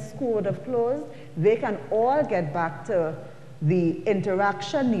read when school would have closed, they can all get back to the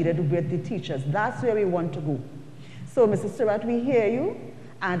interaction needed with the teachers. That's where we want to go. So, Mr. Surratt, we hear you,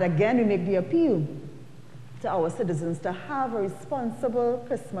 and again, we make the appeal to our citizens to have a responsible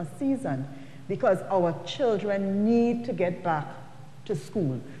Christmas season, because our children need to get back to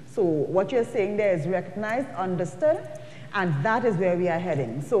school. So what you're saying there is recognized, understood, and that is where we are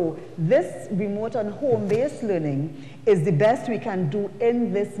heading. So this remote and home-based learning is the best we can do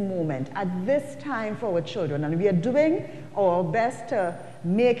in this moment, at this time for our children. And we are doing our best to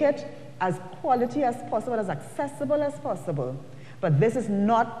make it as quality as possible, as accessible as possible. But this is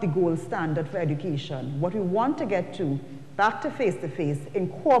not the gold standard for education. What we want to get to, back to face-to-face,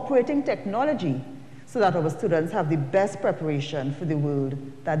 incorporating technology so that our students have the best preparation for the world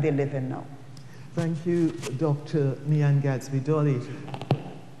that they live in now. Thank you, Dr. Nian Gadsby-Dolly.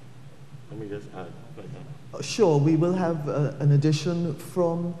 Let me just add. Sure, we will have an addition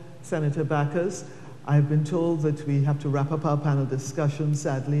from Senator Backus. I've been told that we have to wrap up our panel discussion,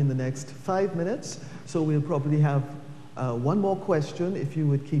 sadly, in the next 5 minutes, so we'll probably have one more question. If you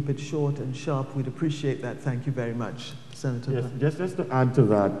would keep it short and sharp, we'd appreciate that. Thank you very much, Senator. Yes, just to add to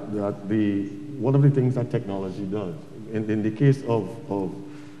that, one of the things that technology does, in the case of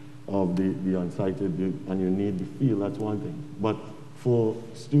the unsighted, and you need the field, that's one thing. But for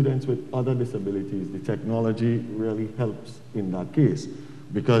students with other disabilities, the technology really helps in that case,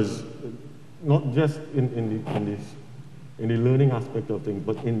 because not just in the learning aspect of things,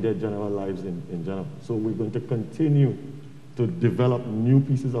 but in their general lives in general. So we're going to continue to develop new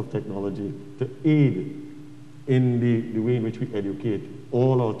pieces of technology to aid in the way in which we educate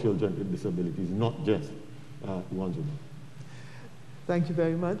all our children with disabilities, not just the ones who don't. Thank you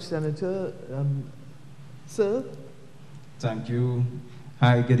very much, Senator. Sir? Thank you.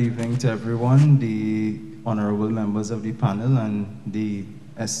 Hi, good evening to everyone, the honorable members of the panel and the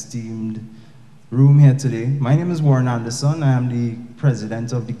esteemed room here today. My name is Warren Anderson. I am the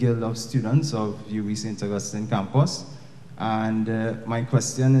president of the Guild of Students of UWI St. Augustine campus. And my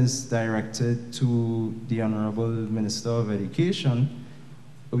question is directed to the Honorable Minister of Education.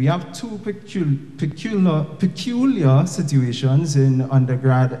 We have two peculiar situations in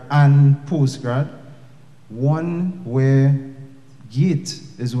undergrad and postgrad. One where GATE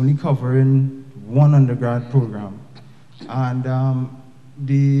is only covering one undergrad program. And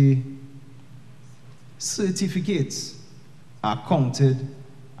the certificates are counted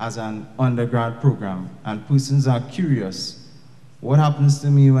as an undergrad program, and persons are curious. What happens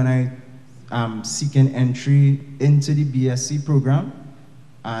to me when I am seeking entry into the BSc program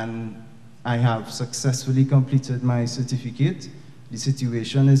and I have successfully completed my certificate? The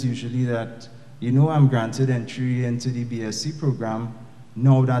situation is usually that, you know, I'm granted entry into the BSc program.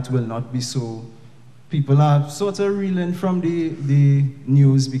 Now that will not be so. People are sort of reeling from the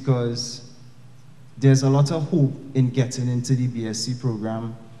news because there's a lot of hope in getting into the BSc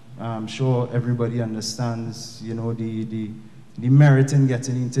program. I'm sure everybody understands, you know, the merit in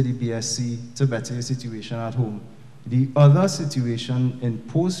getting into the BSc to better your situation at home. The other situation in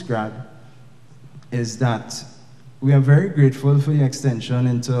postgrad is that we are very grateful for the extension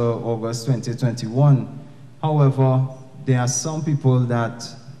into August 2021. However, there are some people that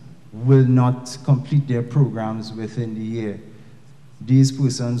will not complete their programs within the year. These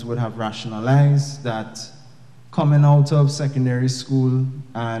persons would have rationalized that coming out of secondary school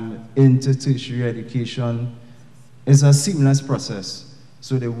and into tertiary education is a seamless process.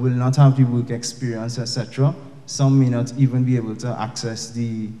 So they will not have the work experience, etc. Some may not even be able to access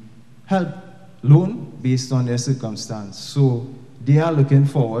the help loan based on their circumstance. So they are looking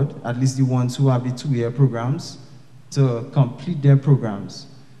forward, at least the ones who have the 2-year programs, to complete their programs.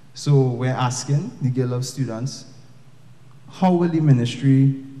 So we're asking the Guild of Students, how will the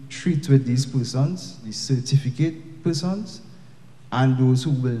ministry treat with these persons, the certificate persons, and those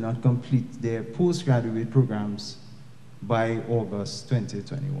who will not complete their postgraduate programs by August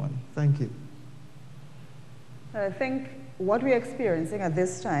 2021? Thank you. I think what we're experiencing at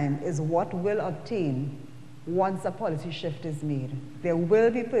this time is what will obtain once a policy shift is made. There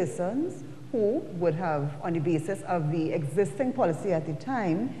will be persons who would have, on the basis of the existing policy at the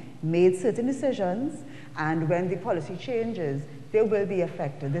time, made certain decisions, and when the policy changes, they will be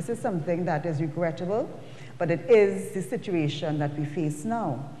affected. This is something that is regrettable, but it is the situation that we face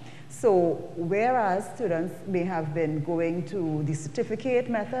now. So whereas students may have been going to the certificate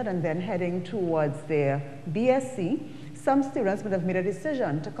method and then heading towards their BSc, some students would have made a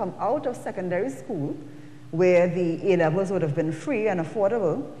decision to come out of secondary school, where the A-levels would have been free and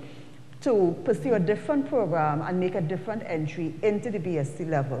affordable, to pursue a different program and make a different entry into the BSc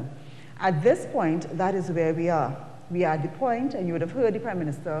level. At this point, that is where we are. We are at the point, and you would have heard the Prime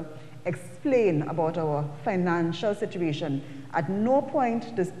Minister explain about our financial situation. At no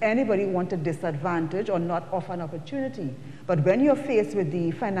point does anybody want to disadvantage or not offer an opportunity. But when you're faced with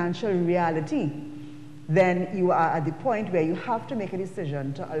the financial reality, then you are at the point where you have to make a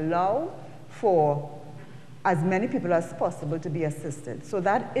decision to allow for as many people as possible to be assisted. So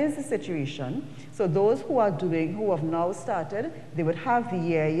that is the situation. So those who have now started, they would have the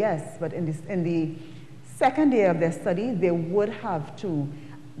year, yes, but in the second year of their study, they would have to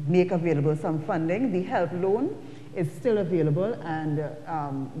make available some funding. The help loan is still available, and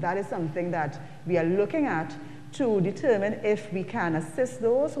that is something that we are looking at to determine if we can assist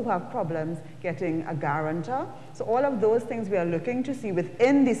those who have problems getting a guarantor. So all of those things we are looking to see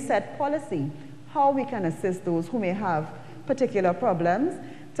within the set policy, how we can assist those who may have particular problems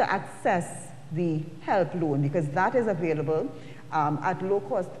to access the help loan, because that is available at low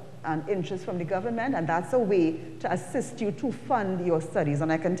cost and interest from the government, and that's a way to assist you to fund your studies.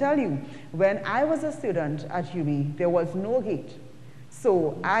 And I can tell you, when I was a student at UB, there was no gate.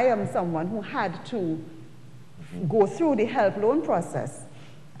 So I am someone who had to go through the help loan process.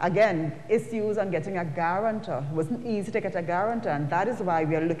 Again, issues on getting a guarantor. It wasn't easy to get a guarantor, and that is why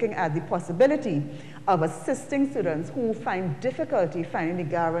we are looking at the possibility of assisting students who find difficulty finding the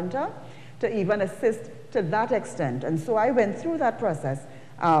guarantor, to even assist to that extent. And so I went through that process,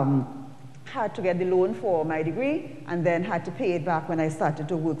 had to get the loan for my degree, and then had to pay it back when I started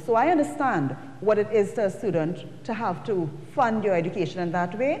to work. So I understand what it is to a student to have to fund your education in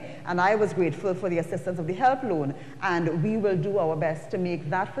that way, and I was grateful for the assistance of the help loan, and we will do our best to make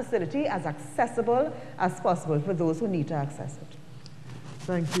that facility as accessible as possible for those who need to access it.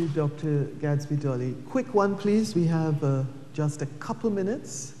 Thank you, Dr. Gadsby-Dolly. Quick one, please. We have just a couple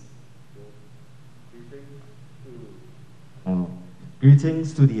minutes.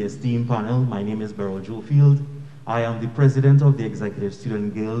 Greetings to the esteemed panel. My name is Beryl Jofield. I am the president of the Executive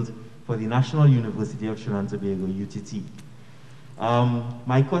Student Guild for the National University of Trinidad and Tobago, UTT.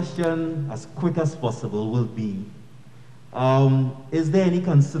 My question, as quick as possible, will be, is there any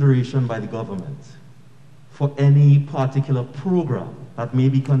consideration by the government for any particular program that may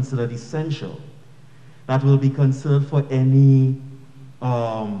be considered essential, that will be considered for any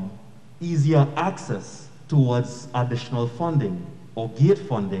easier access towards additional funding or gate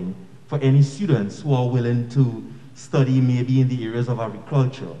funding for any students who are willing to study maybe in the areas of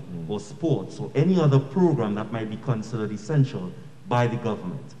agriculture or sports or any other program that might be considered essential by the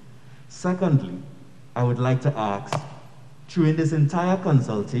government? Secondly, I would like to ask, during this entire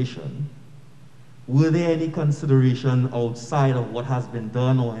consultation, were there any consideration outside of what has been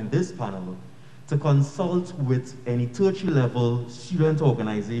done or in this panel to consult with any tertiary level student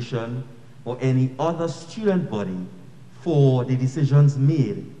organization or any other student body for the decisions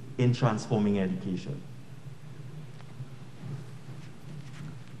made in transforming education?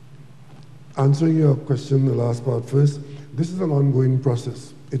 Answering your question, the last part first, this is an ongoing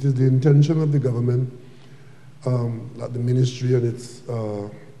process. It is the intention of the government that the ministry and its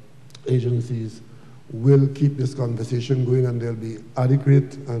agencies will keep this conversation going, and there'll be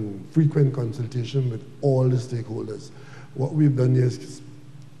adequate and frequent consultation with all the stakeholders. What we've done here is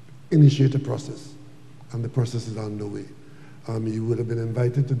initiate a process, and the process is underway. You would have been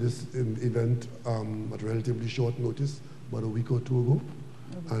invited to this event at relatively short notice, about a week or two ago,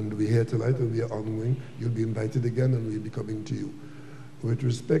 and we're here tonight and we are ongoing. You'll be invited again and we'll be coming to you. With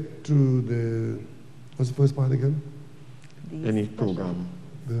respect to the, what's the first part again? Any program.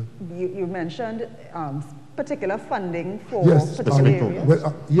 You mentioned particular funding for yes, particular areas.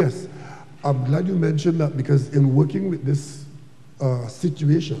 Well, yes, I'm glad you mentioned that, because in working with this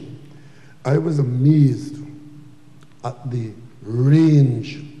situation, I was amazed at the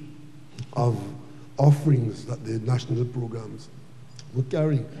range of offerings that the national programs were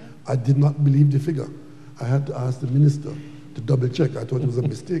carrying. I did not believe the figure. I had to ask the minister to double check. I thought it was a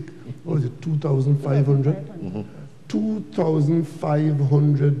mistake. What was it, 2,500? Mm-hmm.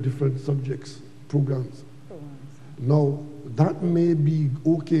 2,500 different subjects, programs. Now, that may be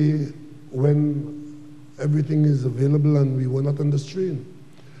okay when everything is available and we were not under strain.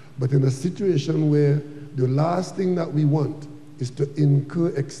 But in a situation where the last thing that we want is to incur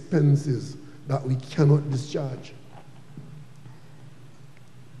expenses that we cannot discharge.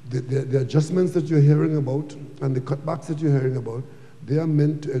 The adjustments that you're hearing about and the cutbacks that you're hearing about, they are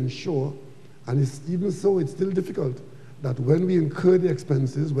meant to ensure, and it's, even so, it's still difficult, that when we incur the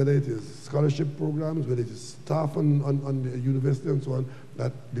expenses, whether it is scholarship programs, whether it is staff on the university and so on,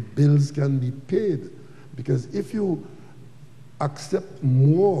 that the bills can be paid. Because if you accept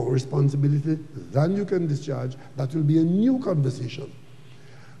more responsibility than you can discharge, that will be a new conversation.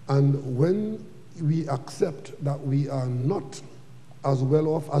 And when we accept that we are not as well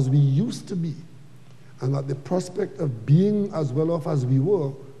off as we used to be, and that the prospect of being as well off as we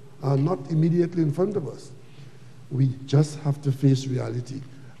were are not immediately in front of us, we just have to face reality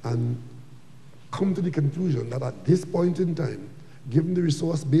and come to the conclusion that at this point in time, given the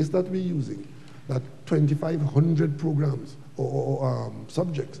resource base that we're using, that 2,500 programs or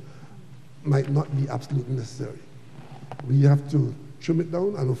subjects might not be absolutely necessary. We have to trim it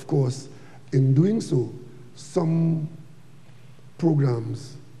down, and of course, in doing so, some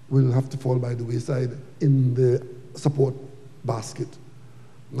programs will have to fall by the wayside in the support basket.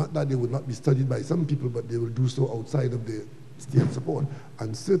 Not that they would not be studied by some people, but they will do so outside of the state support.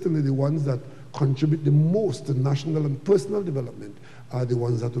 And certainly the ones that contribute the most to national and personal development are the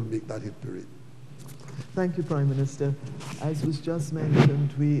ones that will make that hit parade. Thank you, Prime Minister. As was just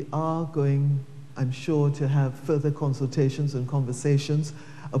mentioned, we are going, I'm sure, to have further consultations and conversations.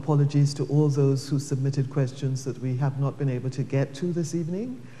 Apologies to all those who submitted questions that we have not been able to get to this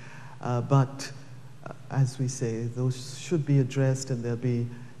evening. But as we say, those should be addressed, and there'll be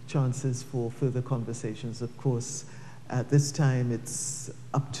chances for further conversations. Of course, at this time, it's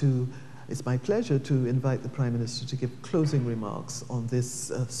my pleasure to invite the Prime Minister to give closing remarks on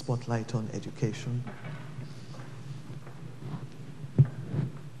this spotlight on education.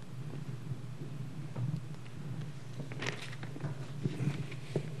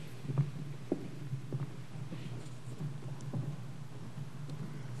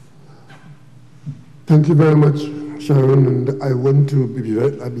 Thank you very much, Sharon, and I want to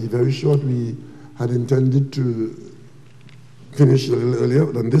be very short. We had intended to finish a little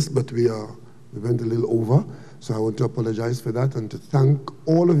earlier than this, but we went a little over, so I want to apologize for that and to thank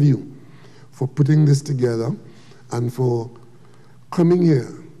all of you for putting this together and for coming here.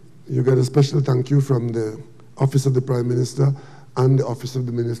 You get a special thank you from the Office of the Prime Minister and the Office of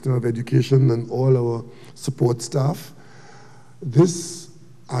the Minister of Education and all our support staff. This,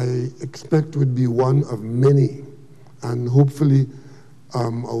 I expect, would be one of many, and hopefully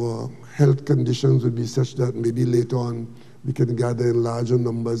our health conditions would be such that maybe later on we can gather in larger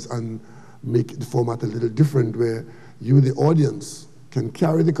numbers and make the format a little different, where you, the audience, can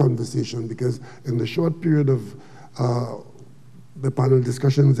carry the conversation, because in the short period of the panel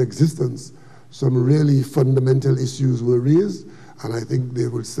discussion's existence, some really fundamental issues were raised, and I think they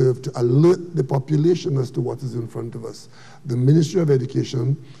will serve to alert the population as to what is in front of us. The Ministry of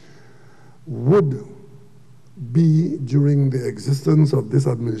Education would be, during the existence of this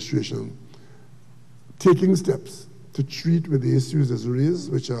administration, taking steps to treat with the issues as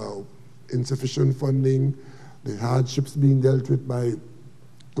raised, which are insufficient funding, the hardships being dealt with by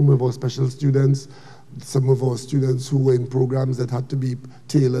some of our special students, some of our students who were in programs that had to be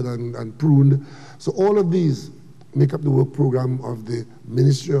tailored and pruned. So all of these make up the work program of the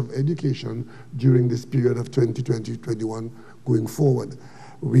Ministry of Education during this period of 2020-21 going forward.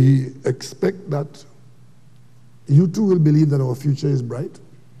 We expect that you too will believe that our future is bright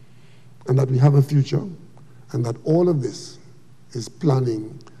and that we have a future, and that all of this is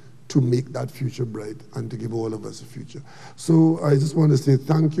planning to make that future bright and to give all of us a future. So I just want to say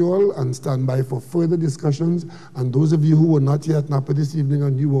thank you all and stand by for further discussions. And those of you who were not here at Napa this evening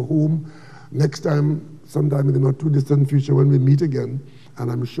and you were home, next time, sometime in the not too distant future when we meet again,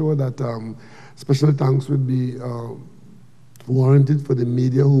 and I'm sure that special thanks would be warranted for the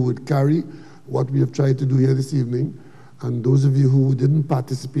media who would carry what we have tried to do here this evening. And those of you who didn't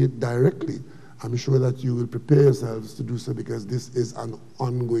participate directly, I'm sure that you will prepare yourselves to do so, because this is an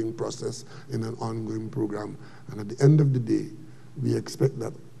ongoing process in an ongoing program. And at the end of the day, we expect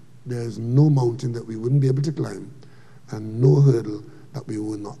that there is no mountain that we wouldn't be able to climb and no hurdle that we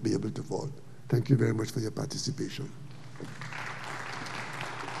will not be able to fall. Thank you very much for your participation.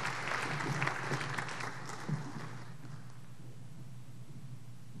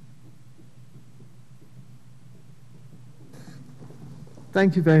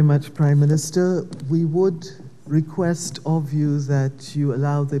 Thank you very much, Prime Minister. We would request of you that you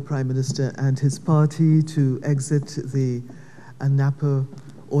allow the Prime Minister and his party to exit the Napa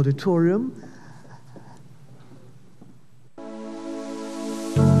auditorium.